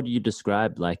class. How would you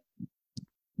describe like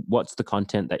what's the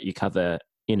content that you cover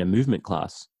in a movement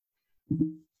class?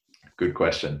 Good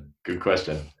question.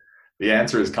 The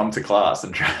answer is come to class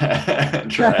and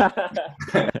try.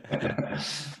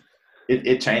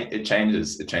 It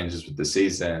changes. It changes with the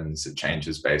seasons. It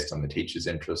changes based on the teacher's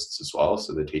interests as well.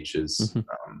 So the teachers,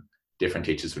 different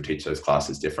teachers will teach those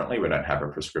classes differently. We don't have a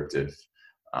prescriptive,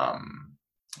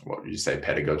 what would you say,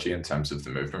 pedagogy in terms of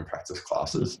the movement practice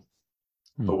classes.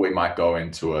 But we might go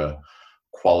into a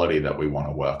quality that we want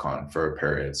to work on for a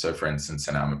period. So for instance,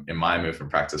 in my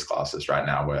movement practice classes right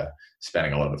now, we're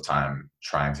spending a lot of time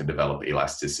trying to develop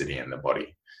elasticity in the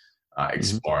body,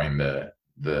 exploring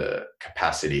the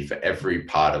capacity for every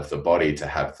part of the body to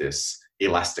have this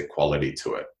elastic quality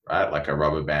to it, right? Like a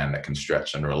rubber band that can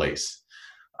stretch and release.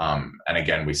 And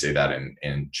again, we see that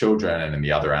in children and in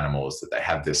the other animals, that they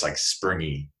have this like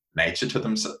springy nature to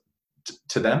them,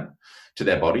 to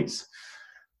their bodies.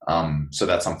 So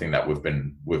that's something that we've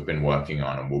been working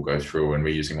on, and we'll go through, and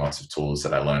we're using lots of tools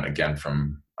that I learned again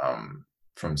from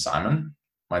Simon,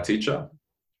 my teacher,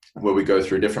 where we go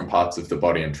through different parts of the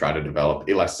body and try to develop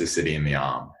elasticity in the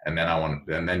arm. And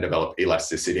then develop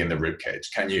elasticity in the rib cage.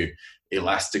 Can you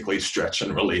elastically stretch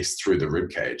and release through the rib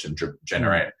cage and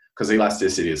generate, because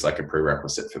elasticity is like a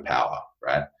prerequisite for power,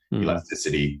 right?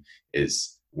 Elasticity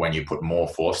is when you put more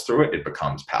force through it, it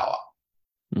becomes power.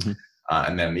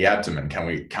 And then the abdomen, can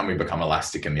we become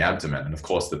elastic in the abdomen? And of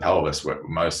course the pelvis, where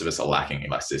most of us are lacking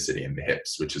elasticity in the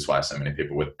hips, which is why so many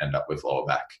people would end up with lower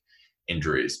back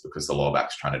injuries, because the lower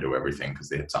back's trying to do everything because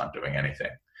the hips aren't doing anything.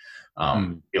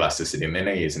 Elasticity in the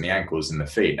knees and the ankles and the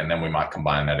feet. And then we might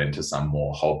combine that into some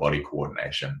more whole body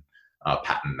coordination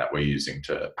pattern that we're using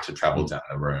to travel down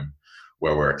the room,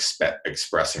 where we're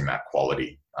expressing that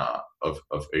quality of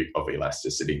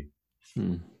elasticity.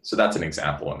 So that's an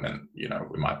example. And then,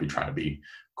 we might be trying to be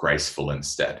graceful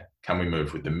instead. Can we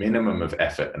move with the minimum of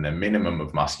effort and the minimum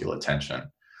of muscular tension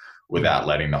without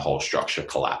letting the whole structure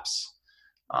collapse?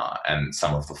 And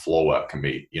some of the floor work can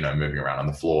be, moving around on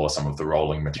the floor. Some of the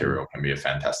rolling material can be a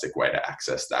fantastic way to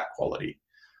access that quality.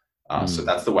 So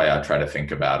that's the way I try to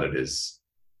think about it, is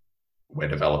we're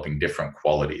developing different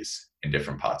qualities in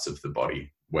different parts of the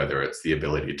body, whether it's the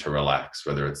ability to relax,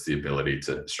 whether it's the ability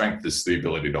to strength, is the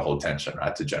ability to hold tension,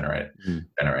 right? To generate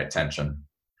tension.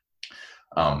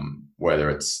 Whether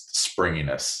it's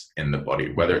springiness in the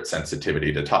body, whether it's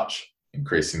sensitivity to touch,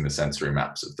 increasing the sensory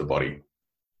maps of the body,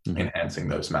 enhancing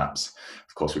those maps.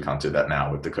 Of course, we can't do that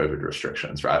now with the COVID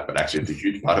restrictions, right? But actually, it's a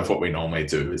huge part of what we normally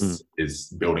do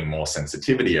is building more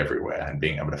sensitivity everywhere and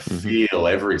being able to feel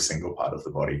every single part of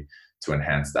the body to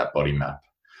enhance that body map.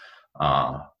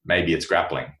 Maybe it's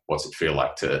grappling. What's it feel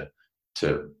like to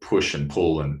push and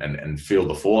pull and feel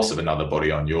the force of another body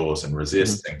on yours and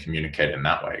resist and communicate in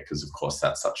that way? Because of course,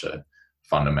 that's such a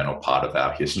fundamental part of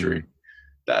our history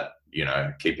that,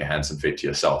 keep your hands and feet to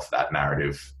yourself, that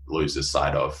narrative loses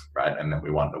sight of, right? And then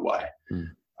we wonder why.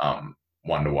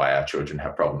 Wonder why our children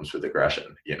have problems with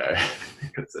aggression,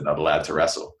 because they're not allowed to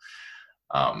wrestle.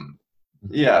 So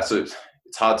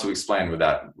it's hard to explain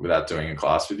without doing a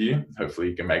class with you. Hopefully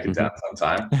you can make it down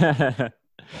sometime.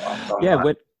 Yeah.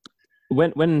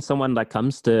 When someone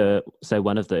comes to say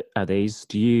one of these,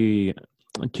 do you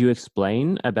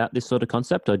explain about this sort of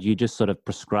concept, or do you just sort of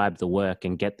prescribe the work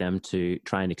and get them to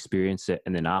try and experience it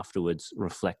and then afterwards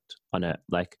reflect on it?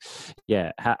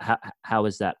 How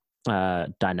is that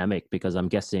dynamic? Because I'm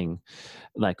guessing,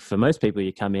 for most people,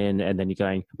 you come in and then you're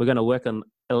going, we're going to work on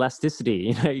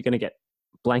elasticity. You're going to get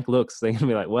blank looks. They're going to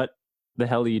be like, what the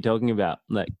hell are you talking about?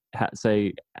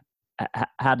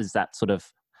 How does that sort of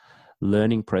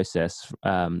learning process,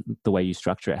 the way you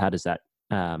structure it, how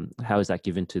is that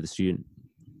given to the student?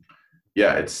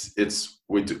 Yeah,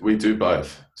 we do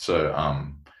both. So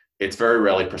it's very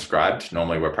rarely prescribed.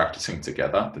 Normally we're practicing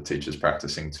together. The teacher's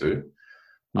practicing too.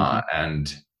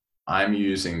 And I'm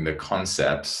using the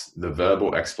concepts, the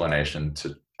verbal explanation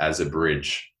as a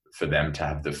bridge for them to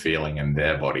have the feeling in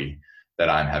their body that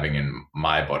I'm having in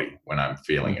my body when I'm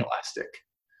feeling elastic.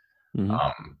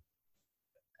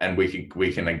 And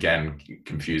we can again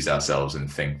confuse ourselves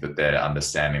and think that they're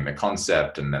understanding the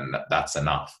concept and then that's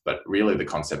enough. But really the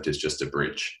concept is just a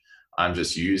bridge. I'm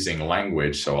just using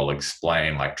language. So I'll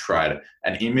explain,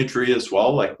 and imagery as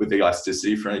well, with the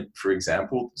elasticity, for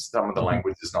example, some of the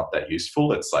language is not that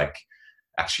useful. It's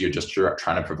actually you're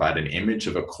trying to provide an image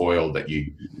of a coil that you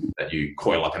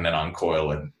coil up and then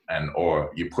uncoil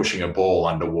or you're pushing a ball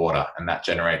underwater and that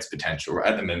generates potential,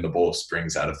 right? And then the ball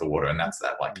springs out of the water and that's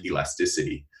that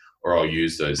elasticity. Or I'll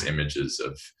use those images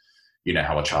of,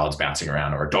 how a child's bouncing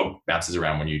around or a dog bounces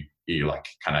around when you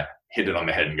kind of hit it on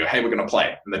the head and go, hey, we're going to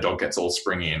play. And the dog gets all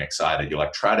springy and excited. You're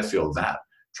try to feel that.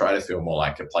 Try to feel more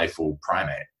like a playful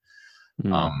primate.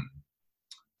 Mm.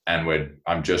 And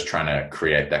I'm just trying to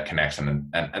create that connection.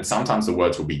 And sometimes the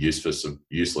words will be useless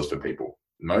for people.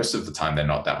 Most of the time, they're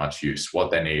not that much use.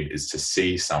 What they need is to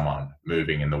see someone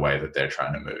moving in the way that they're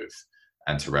trying to move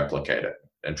and to replicate it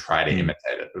and try to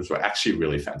imitate it. Because we're actually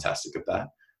really fantastic at that.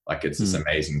 Like, it's this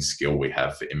amazing skill we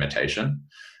have for imitation,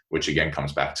 which again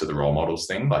comes back to the role models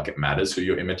thing. Like, it matters who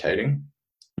you're imitating.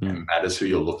 It matters who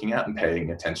you're looking at and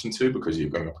paying attention to, because you're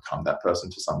going to become that person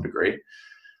to some degree.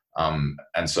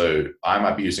 And so I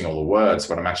might be using all the words,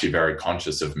 but I'm actually very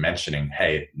conscious of mentioning,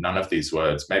 hey,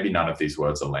 maybe none of these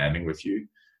words are landing with you.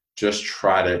 Just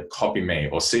try to copy me,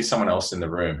 or see someone else in the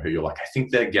room who you're like, I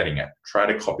think they're getting it. Try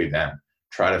to copy them.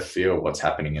 Try to feel what's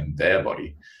happening in their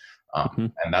body.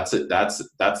 And that's it. That's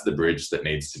the bridge that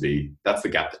needs to be, that's the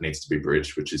gap that needs to be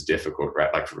bridged, which is difficult,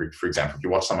 right? Like, for example, if you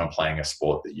watch someone playing a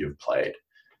sport that you've played,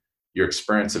 your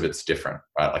experience of it's different,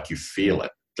 right? Like, you feel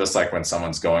it. Just like when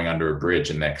someone's going under a bridge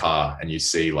in their car and you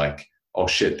see like, oh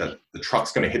shit, the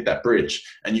truck's going to hit that bridge,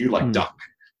 and you like duck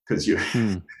because you,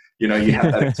 you know, you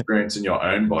have that experience in your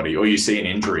own body. Or you see an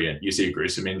injury, and you see a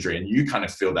gruesome injury, and you kind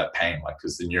of feel that pain, like,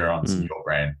 because the neurons in your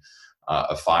brain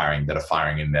are firing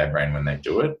in their brain when they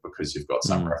do it, because you've got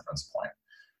some reference point.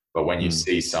 But when you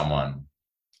see someone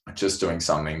just doing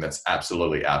something that's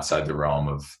absolutely outside the realm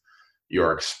of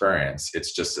your experience,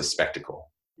 it's just a spectacle.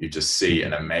 You just see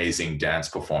an amazing dance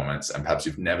performance, and perhaps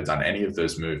you've never done any of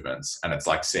those movements. And it's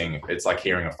like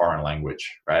hearing a foreign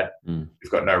language, right? You've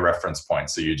got no reference point.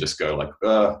 So you just go like,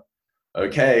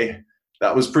 okay,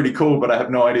 that was pretty cool, but I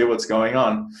have no idea what's going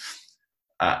on.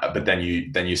 But then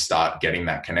you start getting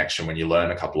that connection when you learn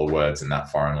a couple of words in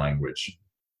that foreign language.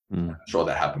 I'm sure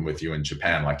that happened with you in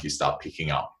Japan. Like, you start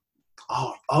picking up,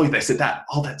 oh, they said that.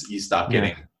 Oh, you start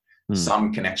getting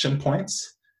some connection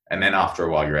points. And then after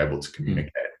a while, you're able to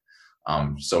communicate.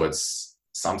 So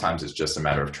sometimes it's just a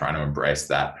matter of trying to embrace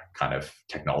that kind of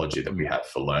technology that we have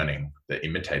for learning, the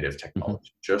imitative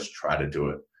technology. Just try to do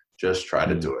it. Just try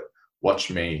to do it. Watch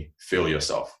me, feel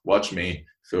yourself. Watch me,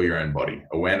 feel your own body.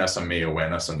 Awareness on me,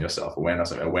 awareness on yourself,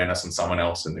 awareness on someone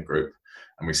else in the group.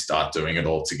 And we start doing it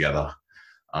all together,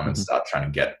 and start trying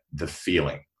to get the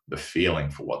feeling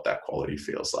for what that quality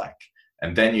feels like.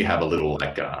 And then you have a little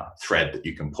like thread that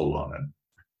you can pull on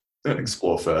and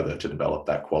explore further to develop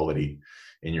that quality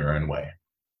in your own way.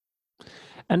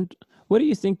 And what do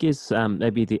you think is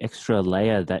maybe the extra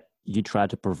layer that you try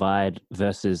to provide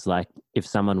versus, like, if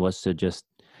someone was to just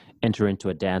enter into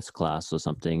a dance class or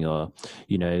something, or,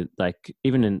 you know, like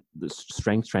even in the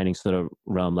strength training sort of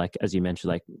realm, like, as you mentioned,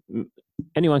 like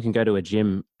anyone can go to a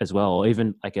gym as well, or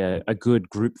even like a good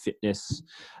group fitness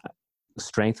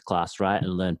strength class, right?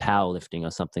 And learn powerlifting or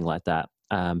something like that.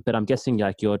 But I'm guessing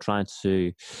like you're trying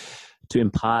to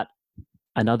impart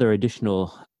another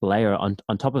additional layer on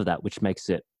top of that, which makes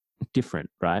it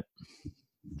different, right?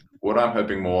 What I'm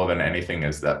hoping more than anything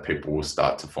is that people will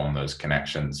start to form those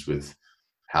connections with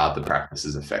how the practice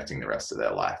is affecting the rest of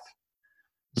their life.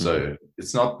 So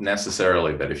it's not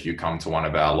necessarily that if you come to one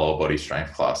of our lower body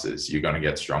strength classes, you're going to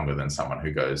get stronger than someone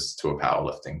who goes to a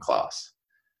powerlifting class.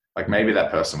 Like, maybe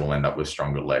that person will end up with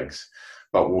stronger legs,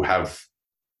 but we'll have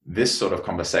this sort of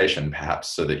conversation perhaps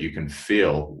so that you can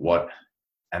feel what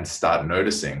and start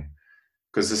noticing,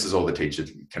 because this is all the teacher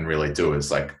can really do,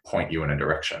 is like point you in a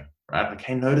direction, right? Like,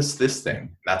 hey, notice this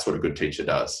thing. That's what a good teacher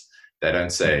does. They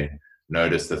don't say,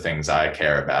 notice the things I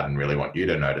care about and really want you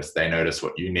to notice. They notice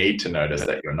what you need to notice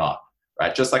that you're not,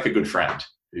 right? Just like a good friend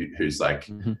who's like,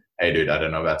 hey dude, I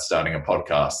don't know about starting a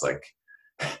podcast. Like,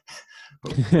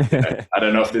 I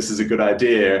don't know if this is a good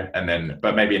idea. And then,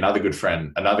 but maybe another good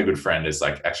friend is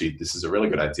like, actually, this is a really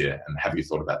good idea. And have you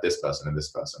thought about this person and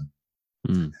this person?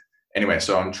 Anyway,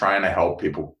 so I'm trying to help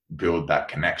people build that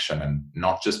connection and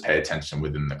not just pay attention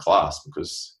within the class,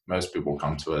 because most people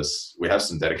come to us. We have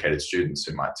some dedicated students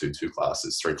who might do 2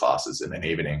 classes, 3 classes in an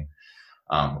evening,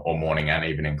 or morning and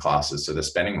evening classes. So they're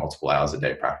spending multiple hours a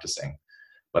day practicing,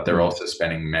 but they're also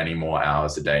spending many more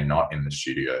hours a day not in the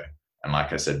studio. And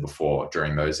like I said before,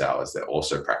 during those hours, they're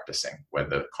also practicing,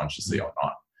 whether consciously or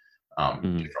not.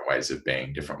 Different ways of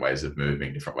being, different ways of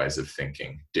moving, different ways of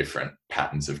thinking, different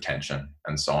patterns of tension,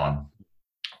 and so on.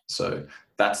 So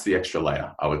that's the extra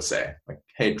layer, I would say. Like,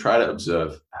 hey, try to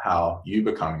observe how you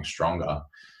becoming stronger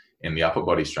in the upper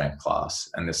body strength class.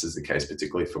 And this is the case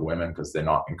particularly for women, because they're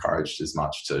not encouraged as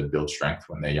much to build strength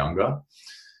when they're younger.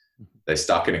 They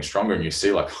start getting stronger, and you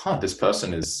see like, this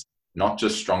person is not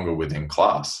just stronger within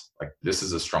class. Like, this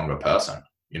is a stronger person.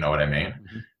 You know what I mean?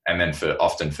 And then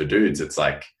often for dudes, it's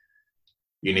like,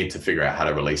 you need to figure out how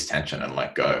to release tension and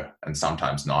let go. And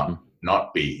sometimes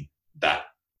not be that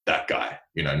guy,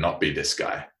 you know, not be this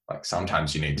guy. Like,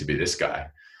 sometimes you need to be this guy.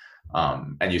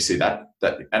 And you see that,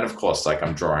 and of course, like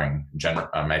I'm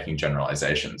making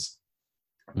generalizations,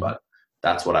 but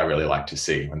that's what I really like to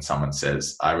see when someone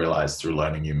says, I realized through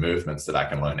learning new movements that I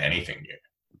can learn anything new.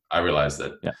 I realized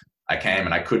that I came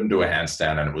and I couldn't do a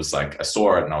handstand, and it was like, I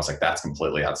saw it and I was like, that's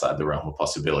completely outside the realm of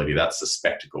possibility. That's a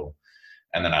spectacle.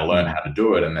 And then I learned how to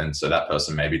do it. And then so that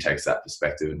person maybe takes that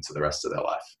perspective into the rest of their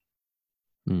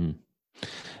life.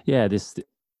 Yeah, this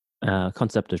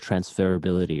concept of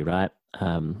transferability, right?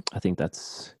 I think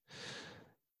it's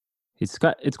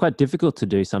quite difficult to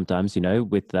do sometimes,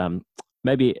 with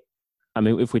maybe, I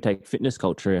mean, if we take fitness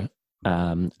culture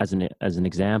as an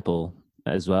example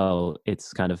as well,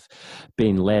 it's kind of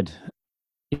being led,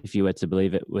 if you were to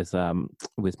believe it, with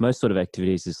most sort of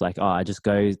activities, is like, I just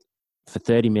go for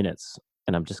 30 minutes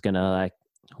and I'm just gonna like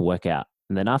work out,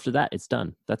 and then after that it's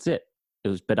done. That's it.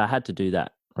 But I had to do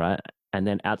that, right? And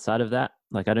then outside of that,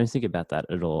 like, I don't think about that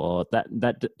at all. Or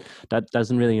that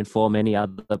doesn't really inform any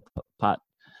other part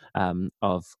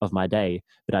of my day.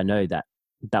 But I know that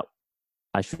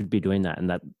I should be doing that,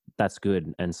 and that's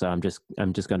good. And so I'm just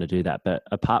going to do that. But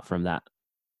apart from that,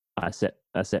 I set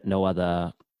no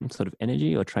other sort of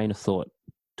energy or train of thought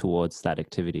towards that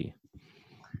activity.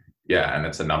 Yeah, and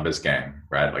it's a numbers game,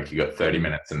 right? Like, you got 30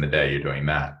 minutes in the day, you're doing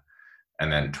that,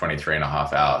 and then 23 and a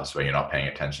half hours where you're not paying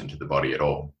attention to the body at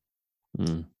all.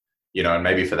 And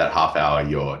maybe for that half hour,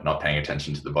 you're not paying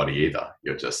attention to the body either.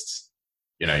 You're just,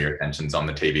 your attention's on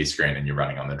the TV screen and you're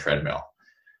running on the treadmill,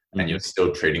 and you're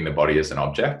still treating the body as an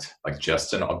object, like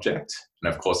just an object.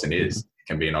 And of course it is, it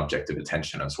can be an object of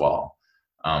attention as well.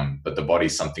 But the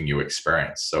body's something you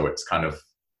experience. So it's kind of,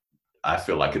 I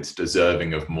feel like it's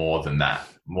deserving of more than that,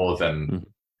 more than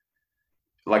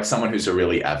like someone who's a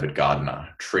really avid gardener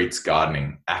treats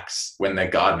gardening, acts when they're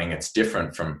gardening. It's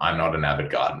different from, I'm not an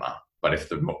avid gardener, but if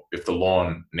the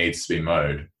lawn needs to be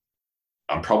mowed,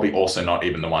 I'm probably also not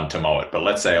even the one to mow it. But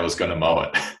let's say I was going to mow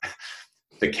it.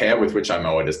 The care with which I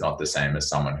mow it is not the same as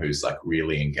someone who's like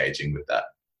really engaging with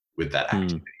that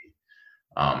activity.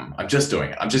 I'm just doing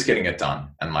it. I'm just getting it done.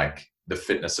 And like the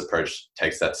fitness approach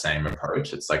takes that same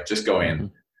approach. It's like, just go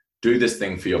in, do this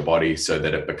thing for your body so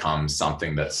that it becomes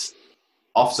something that's,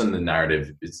 often the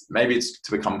narrative is, maybe it's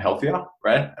to become healthier,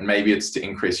 right? And maybe it's to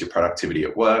increase your productivity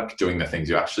at work, doing the things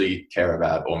you actually care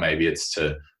about, or maybe it's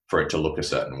for it to look a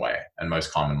certain way. And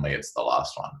most commonly it's the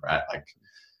last one, right? Like,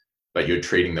 but you're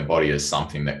treating the body as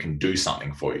something that can do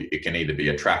something for you. It can either be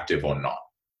attractive or not,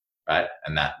 right?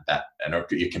 And and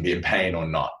you can be in pain or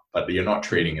not, but you're not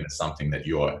treating it as something that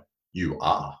you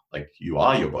are. Like, you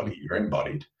are your body, you're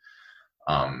embodied.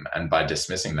 And by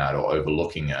dismissing that or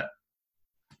overlooking it,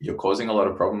 you're causing a lot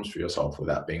of problems for yourself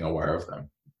without being aware of them.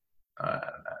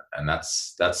 And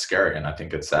that's scary. And I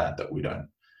think it's sad that we don't,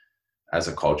 as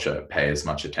a culture, pay as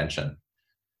much attention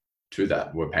to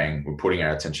that. We're putting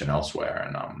our attention elsewhere.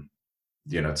 And,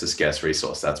 it's a scarce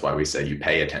resource. That's why we say you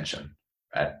pay attention,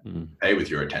 right? Pay with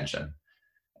your attention.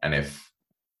 And if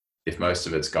most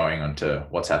of it's going onto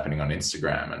what's happening on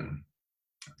Instagram and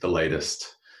the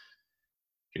latest,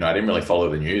 I didn't really follow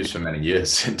the news for many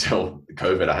years until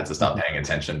COVID. I had to start paying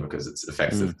attention because it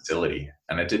affects the facility,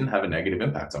 and it didn't have a negative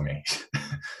impact on me.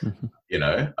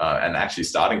 And actually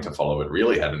starting to follow it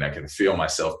really had a negative. Feel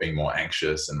myself being more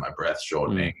anxious and my breath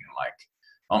shortening, and like,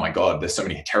 oh my God, there's so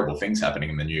many terrible things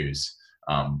happening in the news,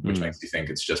 which makes you think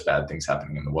it's just bad things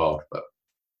happening in the world. But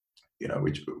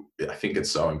I think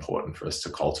it's so important for us to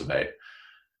cultivate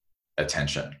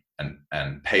attention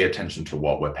and pay attention to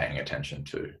what we're paying attention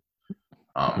to.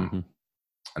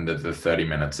 And the 30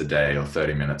 minutes a day or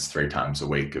 30 minutes 3 times a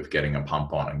week of getting a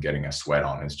pump on and getting a sweat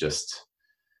on is just,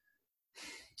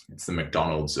 it's the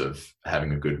McDonald's of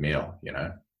having a good meal,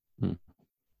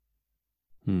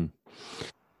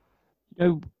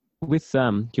 With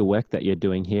your work that you're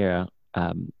doing here,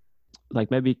 like,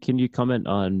 maybe can you comment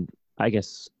on, I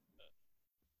guess,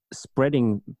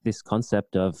 spreading this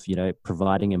concept of,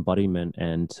 providing embodiment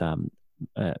and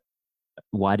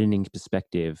widening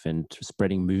perspective and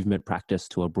spreading movement practice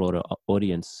to a broader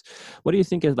audience? What do you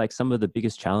think is like some of the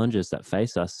biggest challenges that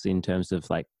face us in terms of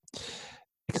like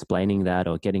explaining that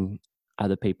or getting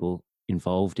other people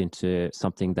involved into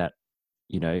something that,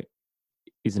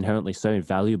 is inherently so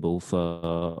valuable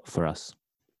for us?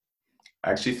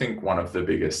 I actually think one of the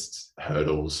biggest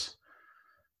hurdles,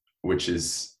 which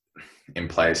is in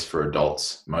place for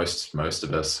adults, most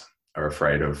of us are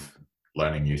afraid of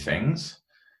learning new things,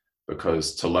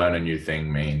 because to learn a new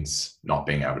thing means not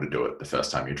being able to do it the first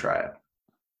time you try it.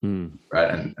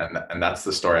 Right. And that's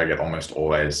the story I get almost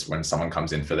always when someone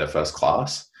comes in for their first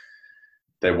class.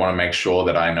 They want to make sure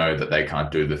that I know that they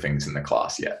can't do the things in the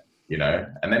class yet.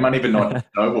 and they might even not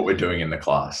know what we're doing in the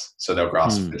class. So they'll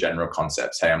grasp the general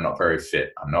concepts. Hey, I'm not very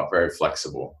fit. I'm not very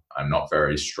flexible. I'm not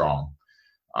very strong.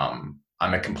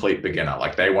 I'm a complete beginner.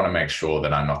 Like, they want to make sure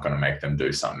that I'm not going to make them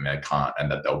do something they can't and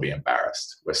that they'll be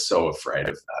embarrassed. We're so afraid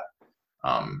of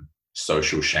that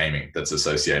social shaming that's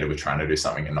associated with trying to do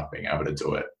something and not being able to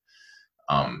do it.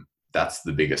 That's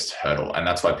the biggest hurdle. And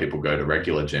that's why people go to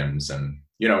regular gyms, and,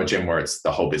 a gym where it's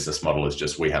the whole business model is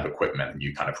just, we have equipment and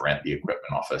you kind of rent the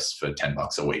equipment office for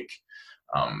 $10 a week,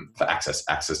 for access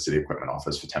to the equipment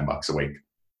office for $10 a week.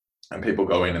 And people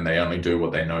go in and they only do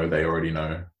what they know they already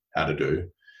know how to do.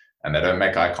 And they don't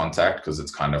make eye contact, because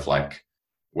it's kind of like,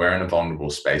 we're in a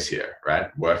vulnerable space here, right?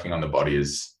 Working on the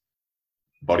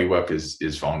body work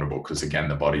is vulnerable, because, again,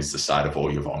 the body's the site of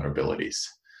all your vulnerabilities.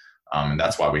 And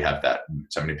that's why we have that.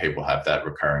 So many people have that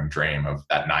recurring dream of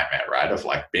that nightmare, right? Of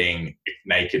like being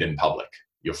naked in public.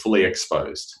 You're fully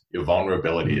exposed. Your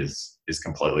vulnerability is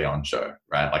completely on show,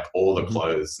 right? Like, all the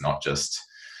clothes, not just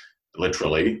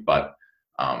literally, but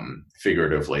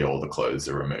figuratively, all the clothes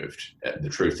are removed. The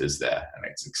truth is there and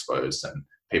it's exposed, and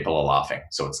people are laughing.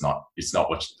 So it's not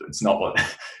what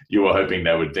you were hoping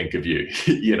they would think of you,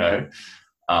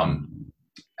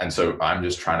 and so I'm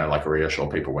just trying to like reassure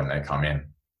people when they come in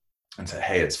and say,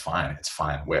 hey, it's fine.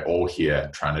 We're all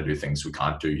here trying to do things we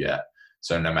can't do yet.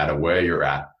 So no matter where you're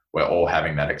at, we're all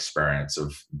having that experience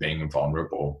of being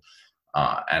vulnerable,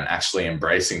 and actually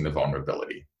embracing the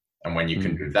vulnerability. And when you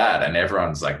can do that, and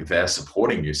everyone's like, they're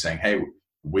supporting you, saying, hey,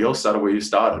 we all started where you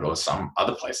started, or some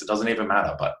other place, it doesn't even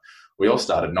matter, but we all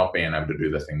started not being able to do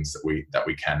the things that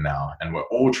we can now. And we're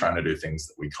all trying to do things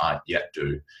that we can't yet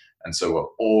do. And so we're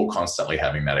all constantly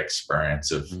having that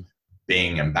experience of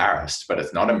being embarrassed, but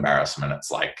it's not embarrassment. It's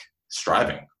like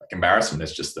striving. Like, embarrassment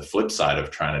is just the flip side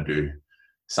of trying to do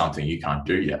something you can't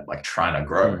do yet. Like, trying to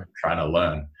grow, trying to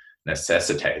learn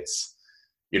necessitates,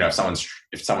 if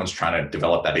someone's trying to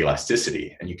develop that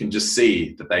elasticity, and you can just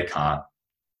see that they can't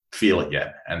feel it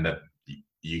yet, and that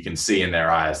you can see in their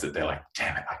eyes that they're like,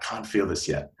 damn it, I can't feel this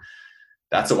yet.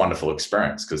 That's a wonderful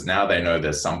experience, because now they know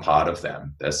there's some part of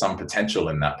them, there's some potential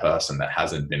in that person that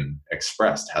hasn't been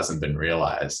expressed, hasn't been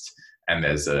realized. And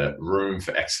there's a room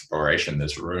for exploration,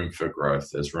 there's room for growth,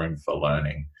 there's room for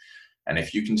learning. And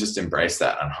if you can just embrace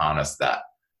that and harness that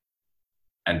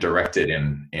and direct it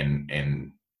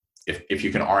if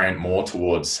you can orient more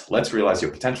towards, let's realize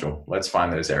your potential, let's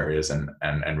find those areas and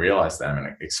realize them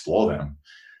and explore them,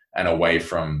 and away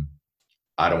from,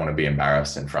 I don't want to be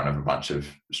embarrassed in front of a bunch of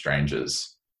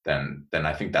strangers, then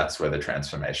I think that's where the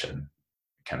transformation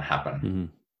can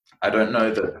happen. I don't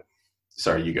know that.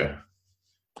 Sorry, you go.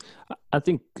 I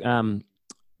think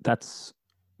that's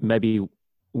maybe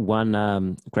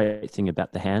one great thing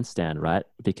about the handstand, right?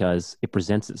 Because it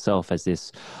presents itself as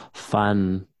this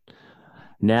fun,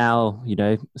 now,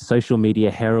 social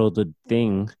media heralded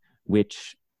thing,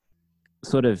 which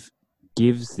sort of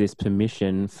gives this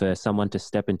permission for someone to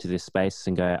step into this space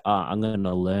and go, I'm going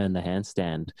to learn the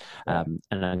handstand, and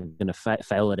I'm going to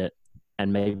fail at it.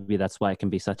 And maybe that's why it can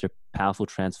be such a powerful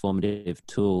transformative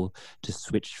tool to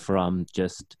switch from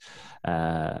just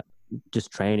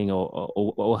training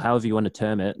or however you want to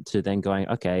term it, to then going,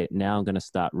 okay, now I'm going to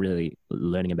start really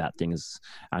learning about things.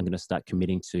 I'm going to start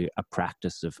committing to a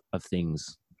practice of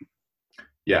things.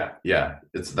 Yeah.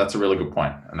 That's a really good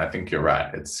point. And I think you're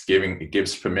right. It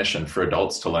gives permission for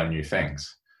adults to learn new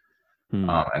things.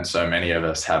 And so many of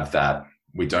us have that.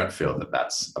 We don't feel that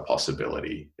that's a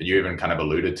possibility. You even kind of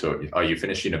alluded to it. Oh, you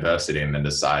finish university and then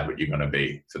decide what you're going to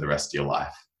be for the rest of your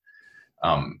life.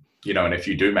 And if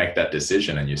you do make that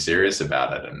decision and you're serious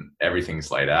about it and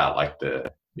everything's laid out, like the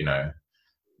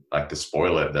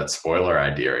spoiler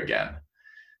idea again,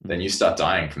 then you start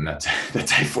dying from that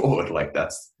day forward. Like,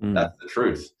 that's the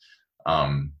truth.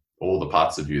 All the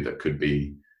parts of you that could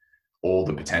be, all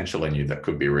the potential in you that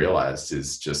could be realized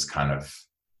is just kind of,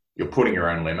 you're putting your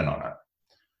own limit on it.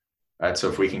 Right? So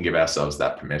if we can give ourselves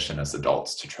that permission as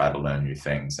adults to try to learn new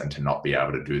things and to not be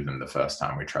able to do them the first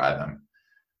time we try them,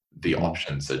 the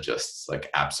options are just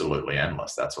like absolutely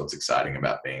endless. That's what's exciting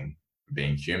about being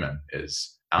human,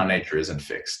 is our nature isn't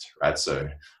fixed, right? So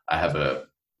I have a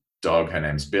dog, her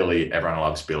name's Billy. Everyone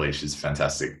loves Billy. She's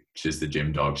fantastic. She's the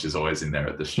gym dog. She's always in there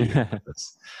at the studio.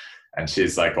 And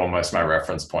she's like almost my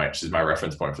reference point. She's my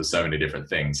reference point for so many different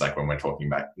things. Like when we're talking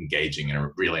about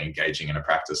really engaging in a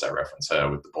practice, I reference her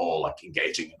with the ball, like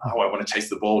engaging. Oh, I want to chase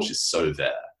the ball. She's so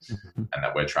there. And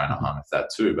that we're trying to harness that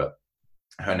too. But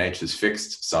her nature's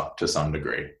fixed to some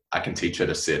degree. I can teach her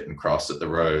to sit and cross at the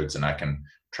roads, and I can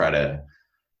try to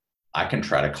I can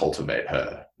try to cultivate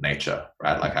her nature,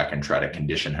 right? Like I can try to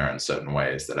condition her in certain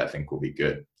ways that I think will be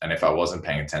good. And if I wasn't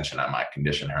paying attention, I might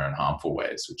condition her in harmful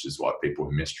ways, which is what people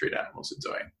who mistreat animals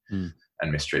are doing,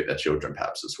 and mistreat their children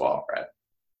perhaps as well, right?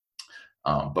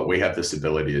 But we have this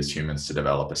ability as humans to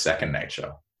develop a second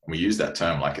nature. And we use that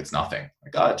term like it's nothing.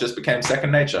 Like, oh, it just became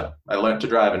second nature. I learned to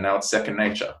drive and now it's second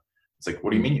nature. It's like,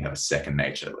 what do you mean you have a second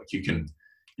nature? Like you can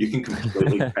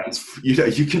completely,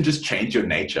 you can just change your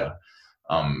nature.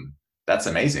 That's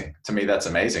amazing. To me, that's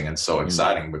amazing and so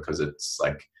exciting because it's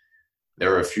like,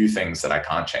 there are a few things that I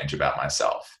can't change about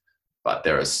myself, but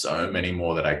there are so many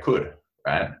more that I could,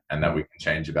 right? And that we can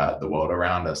change about the world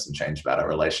around us and change about our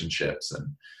relationships and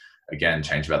again,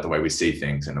 change about the way we see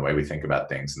things and the way we think about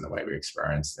things and the way we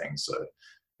experience things. So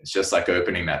it's just like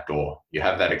opening that door. You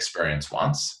have that experience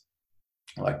once,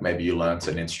 like maybe you learned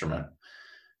an instrument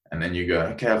and then you go,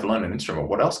 okay, I've learned an instrument.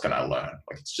 What else can I learn?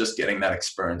 Like it's just getting that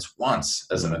experience once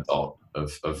as an adult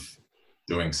of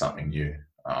doing something new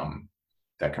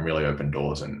that can really open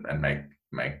doors and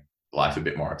make life a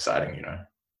bit more exciting, you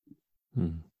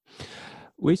know?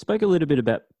 We spoke a little bit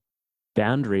about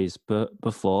boundaries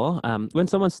before. When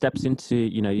someone steps into,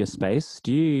 you know, your space,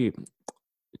 do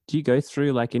you go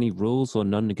through like any rules or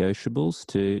non-negotiables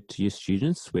to your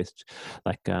students with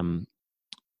like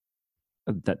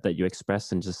that you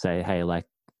express and just say, hey, like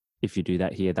if you do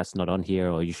that here, that's not on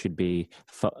here, or you should be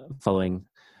following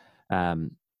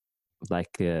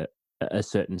like a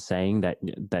certain saying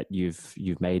that you've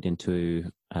made into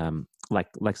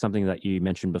like something that you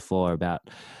mentioned before about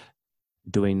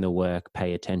doing the work,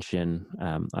 pay attention.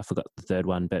 I forgot the third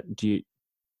one, but do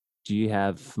you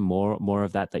have more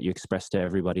of that you express to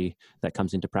everybody that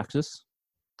comes into Praksis?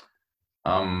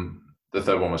 The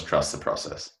third one was trust the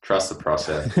process. Trust the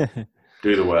process.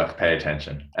 Do the work, pay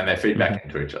attention, and they feed back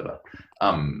into each other.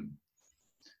 I'm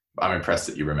impressed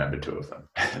that you remembered two of them.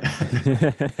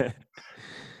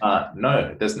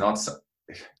 No, there's not.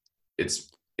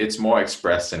 It's more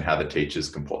expressed in how the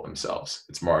teachers comport themselves.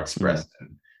 It's more expressed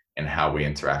in how we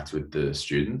interact with the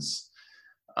students.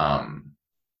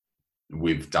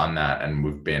 We've done that, and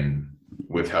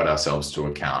we've held ourselves to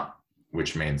account,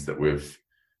 which means that we've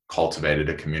cultivated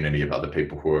a community of other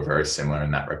people who are very similar in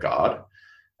that regard.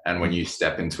 And when you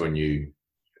step into a new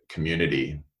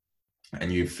community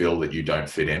and you feel that you don't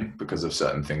fit in because of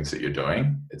certain things that you're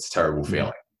doing, it's a terrible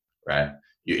feeling, right?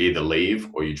 You either leave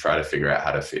or you try to figure out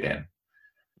how to fit in.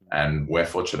 And we're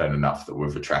fortunate enough that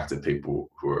we've attracted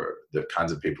people who are the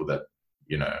kinds of people that,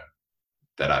 you know,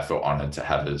 that I feel honored to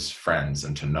have as friends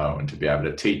and to know and to be able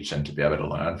to teach and to be able to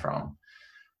learn from.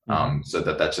 So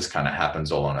that just kind of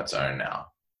happens all on its own now.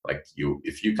 Like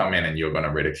if you come in and you're going to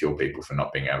ridicule people for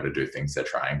not being able to do things they're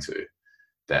trying to,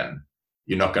 then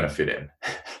you're not going to fit in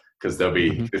because there'll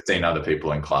be 15 other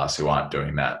people in class who aren't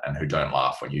doing that and who don't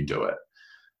laugh when you do it.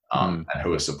 And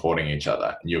who are supporting each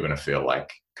other, and you're going to feel like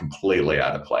completely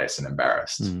out of place and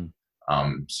embarrassed.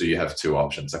 So you have two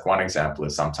options. Like one example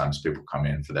is sometimes people come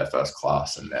in for their first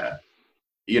class and they're,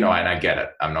 you know, and I get it.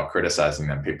 I'm not criticizing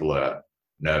them. People are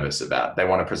nervous about, they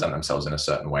want to present themselves in a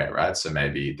certain way, right? So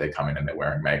maybe they come in and they're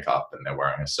wearing makeup and they're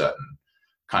wearing a certain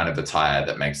kind of attire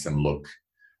that makes them look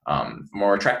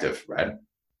more attractive, right?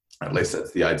 At least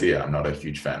that's the idea. I'm not a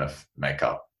huge fan of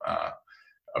makeup. I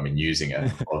mean, using it,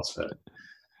 of course, but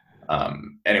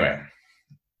anyway,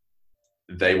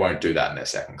 they won't do that in their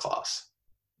second class.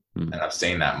 And I've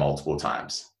seen that multiple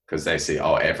times because they see,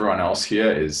 oh, everyone else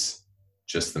here is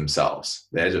just themselves.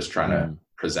 They're just trying to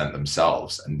present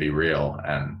themselves and be real.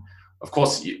 And of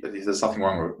course, there's nothing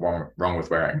wrong with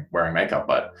wearing makeup,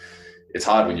 but it's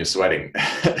hard when you're sweating.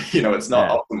 You know, it's not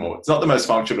optimal. It's not the most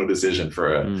functional decision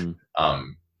for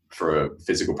a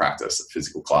physical practice, a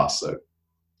physical class. So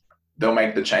they'll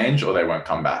make the change or they won't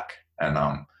come back. And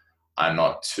I'm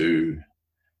not too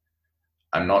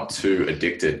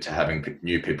addicted to having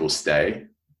new people stay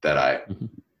that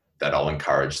I'll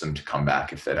encourage them to come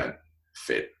back if they don't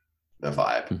fit the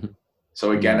vibe.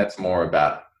 So again, it's more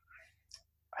about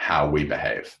how we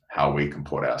behave, how we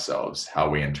comport ourselves, how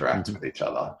we interact with each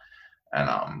other.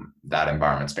 And that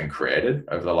environment's been created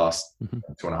over the last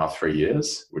 2.5, 3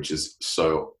 years, which is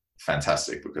so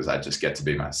fantastic because I just get to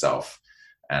be myself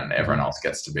and everyone else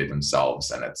gets to be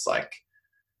themselves. And it's like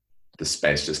the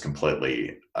space just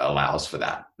completely allows for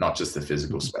that, not just the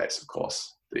physical space, of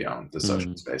course, the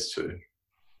social space too.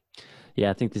 Yeah,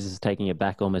 I think this is taking it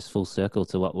back almost full circle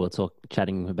to what we were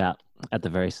chatting about at the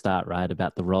very start, right?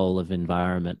 About the role of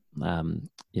environment,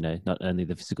 you know, not only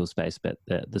the physical space, but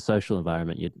the social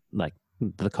environment, like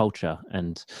the culture.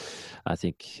 And I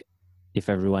think if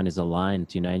everyone is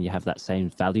aligned, you know, and you have that same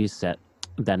value set,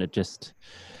 then it just,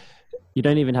 you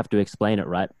don't even have to explain it,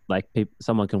 right? Like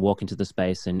someone can walk into the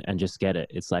space and just get it.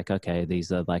 It's like, okay,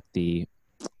 these are like the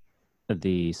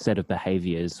set of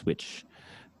behaviors which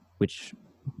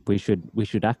we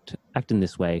should act in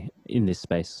this way in this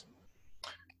space.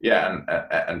 Yeah,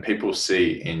 and people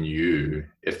see in you,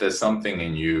 if there's something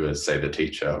in you as, say, the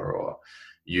teacher, or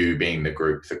you being the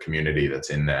group, the community that's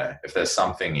in there, if there's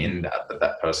something in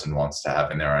that person wants to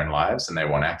have in their own lives and they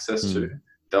want access to,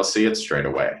 they'll see it straight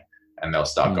away and they'll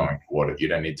start going toward it. You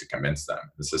don't need to convince them.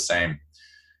 It's the same.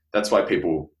 That's why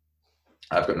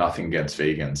I've got nothing against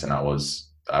vegans, and I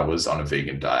was on a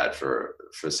vegan diet for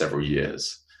several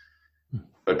years,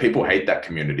 but people hate that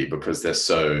community because they're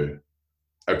so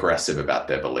aggressive about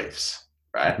their beliefs,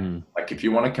 right? Like if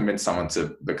you want to convince someone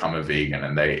to become a vegan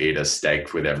and they eat a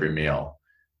steak with every meal,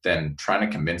 then trying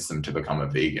to convince them to become a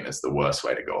vegan is the worst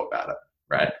way to go about it,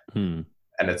 right? And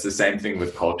it's the same thing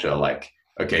with culture. Like,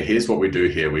 okay, here's what we do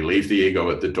here. We leave the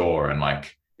ego at the door, and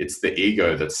like, it's the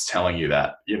ego that's telling you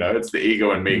that, it's the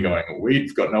ego and me going,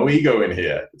 we've got no ego in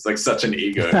here. It's like such an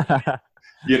ego,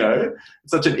 it's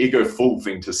such an ego-full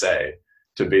thing to say,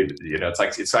 to be,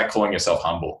 it's like calling yourself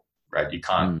humble, right? You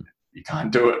can't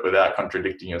do it without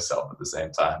contradicting yourself at the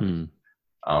same time.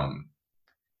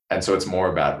 And so it's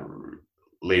more about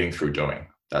leading through doing.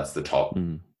 That's the top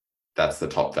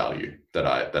value that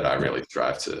I really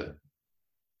strive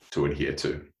to adhere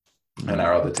to, and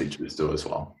our other teachers do as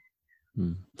well.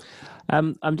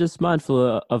 I'm just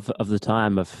mindful of the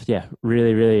time.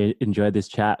 Really, really enjoyed this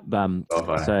chat.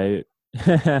 So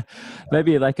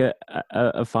maybe like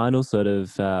a final sort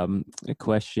of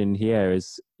question here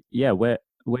is, where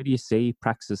do you see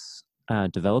Praksis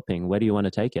developing? Where do you want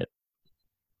to take it?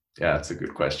 Yeah, that's a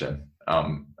good question.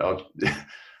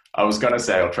 I was going to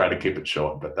say I'll try to keep it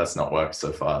short, but that's not worked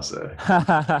so far. So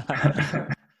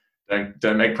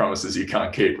don't make promises you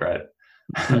can't keep, right?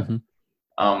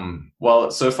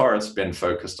 Well, so far it's been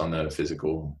focused on the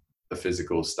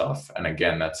physical stuff, and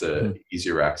again, that's a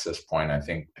easier access point, I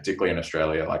think, particularly in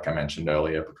Australia, like I mentioned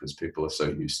earlier, because people are so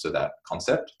used to that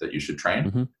concept that you should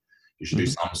train. You should do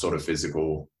some sort of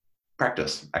physical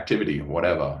practice, activity,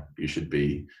 whatever. You should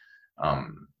be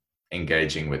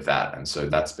engaging with that. And so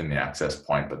that's been the access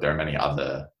point, but there are many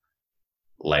other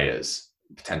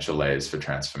potential layers for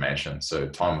transformation. So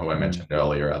Tom, who I mentioned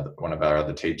earlier, one of our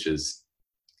other teachers,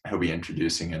 he'll be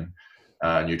introducing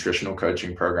a nutritional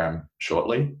coaching program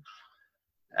shortly.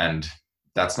 And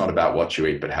that's not about what you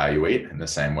eat, but how you eat, in the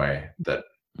same way that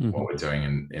what we're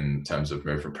doing in terms of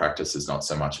movement practice is not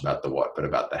so much about the what, but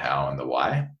about the how and the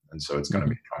why. And so it's going to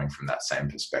be coming from that same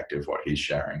perspective, what he's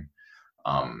sharing.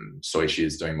 Soishi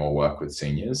is doing more work with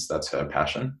seniors. That's her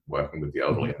passion, working with the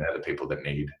elderly, and they're the people that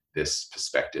need this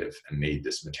perspective and need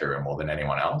this material more than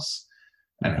anyone else,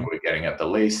 and who are getting it the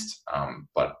least.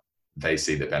 But they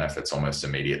see the benefits almost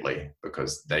immediately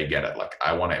because they get it. Like,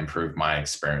 I want to improve my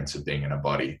experience of being in a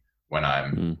body when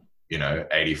I'm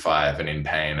 85 and in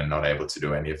pain and not able to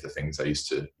do any of the things I used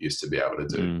to be able to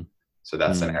do. So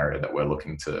that's an area that we're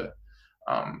looking to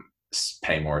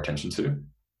pay more attention to.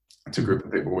 It's a group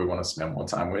of people we want to spend more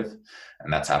time with,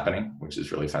 and that's happening, which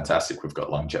is really fantastic. We've got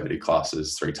longevity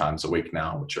classes 3 times a week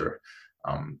now, which are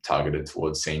targeted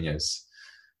towards seniors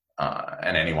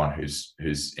and anyone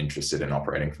who's interested in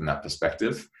operating from that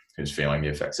perspective, who's feeling the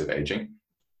effects of aging.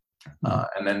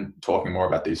 And then talking more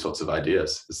about these sorts of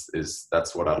ideas is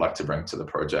that's what I'd like to bring to the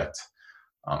project.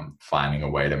 Finding a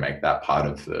way to make that part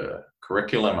of the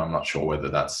curriculum. I'm not sure whether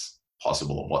that's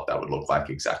possible or what that would look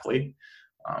like exactly.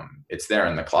 It's there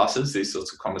in the classes. These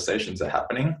sorts of conversations are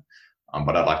happening,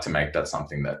 but I'd like to make that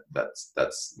something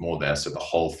that's more there. So the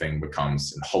whole thing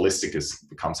becomes, and holistic has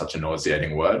become such a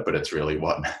nauseating word, but it's really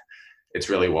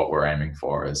what we're aiming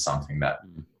for, is something that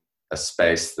a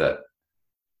space that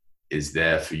is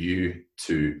there for you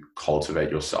to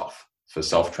cultivate yourself for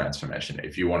self-transformation.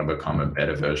 If you want to become a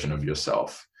better version of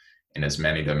yourself in as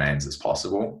many domains as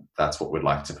possible, that's what we'd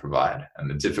like to provide. And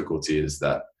the difficulty is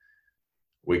that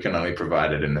we can only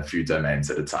provide it in a few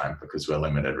domains at a time because we're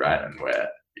limited, right? And we're,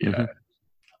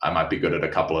 I might be good at a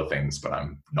couple of things, but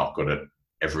I'm not good at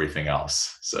everything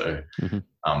else. So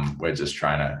we're just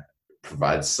trying to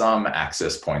provide some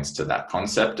access points to that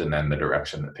concept, and then the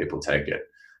direction that people take it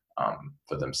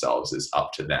for themselves is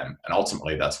up to them. And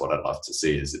ultimately, that's what I'd love to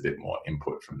see, is a bit more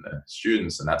input from the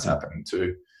students, and that's happening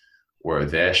too, where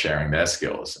they're sharing their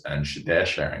skills and they're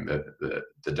sharing the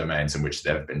domains in which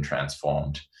they've been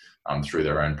transformed through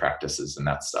their own practices, and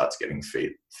that starts getting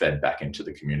fed back into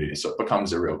the community. So it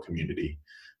becomes a real community,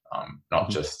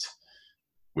 not just,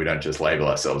 we don't just label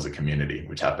ourselves a community,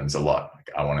 which happens a lot.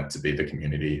 Like, I want it to be the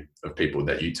community of people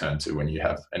that you turn to when you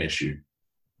have an issue,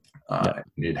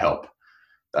 need help.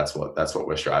 that's what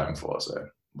we're striving for. So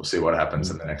we'll see what happens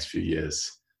in the next few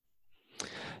years.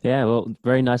 Yeah, well,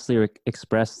 very nicely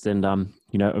expressed, and I'm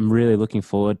really looking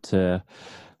forward to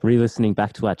re-listening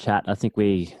back to our chat. I think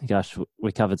we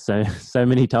covered so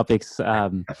many topics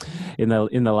in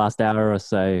the last hour or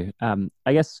so.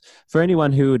 I guess for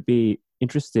anyone who would be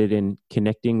interested in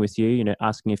connecting with you,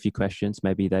 asking a few questions,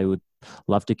 maybe they would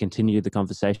love to continue the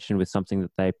conversation with something that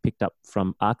they picked up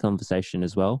from our conversation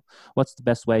as well. What's the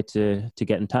best way to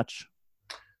get in touch?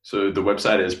 So the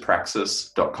website is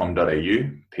praksis.com.au,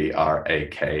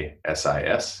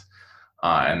 Praksis.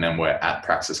 And then we're at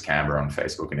Praksis Canberra on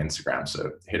Facebook and Instagram.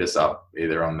 So hit us up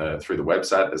either through the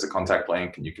website. There's a contact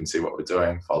link and you can see what we're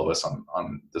doing. Follow us on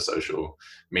the social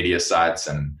media sites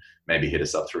and maybe hit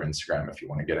us up through Instagram if you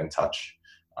want to get in touch.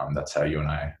 That's how you and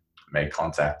I made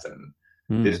contact. And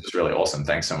this was really awesome.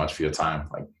 Thanks so much for your time.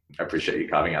 Like, I appreciate you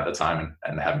carving out the time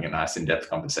and having a nice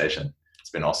in-depth conversation. It's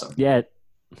been awesome. Yeah,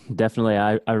 definitely.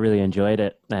 I really enjoyed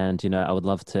it. And, I would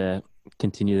love to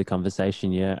continue the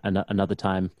conversation another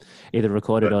time, either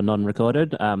recorded or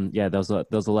non-recorded. There was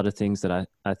a lot of things that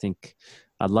I think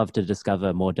I'd love to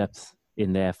discover more depth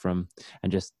in there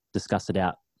and just discuss it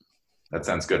out. That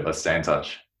sounds good. Let's stay in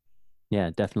touch. Yeah,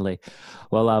 definitely.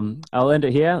 Well, I'll end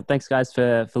it here. Thanks guys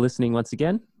for listening once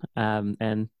again.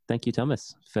 And thank you,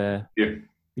 Thomas, for being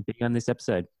on this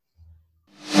episode.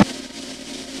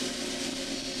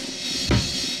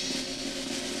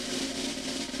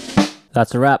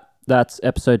 That's a wrap. That's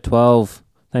episode 12.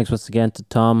 Thanks once again to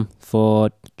Tom for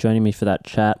joining me for that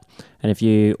chat. And if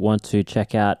you want to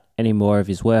check out any more of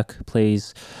his work,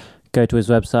 please go to his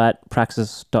website,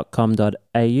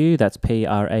 praksis.com.au. That's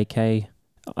praksis.com.au.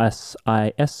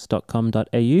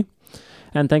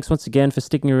 And thanks once again for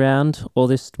sticking around all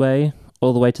the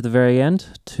way to the very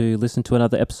end to listen to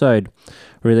another episode.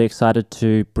 Really excited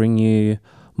to bring you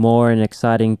more and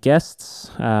exciting guests.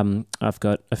 I've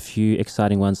got a few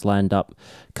exciting ones lined up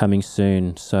coming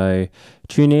soon. So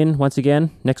tune in once again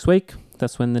next week.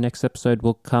 That's when the next episode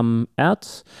will come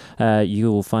out.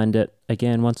 You will find it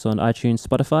again once on iTunes,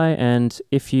 Spotify. And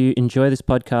if you enjoy this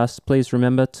podcast, please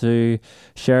remember to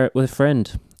share it with a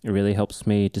friend. It really helps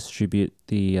me distribute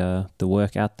the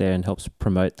work out there and helps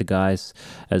promote the guys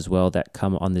as well that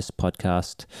come on this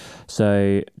podcast.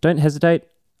 So don't hesitate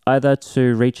either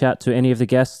to reach out to any of the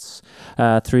guests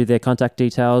through their contact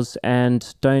details,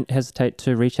 and don't hesitate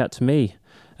to reach out to me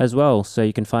as well. So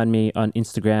you can find me on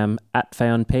Instagram at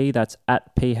Phaonp, that's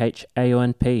at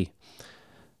PHAONP.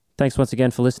 Thanks once again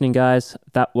for listening, guys.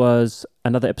 That was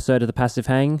another episode of The Passive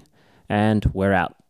Hang, and we're out.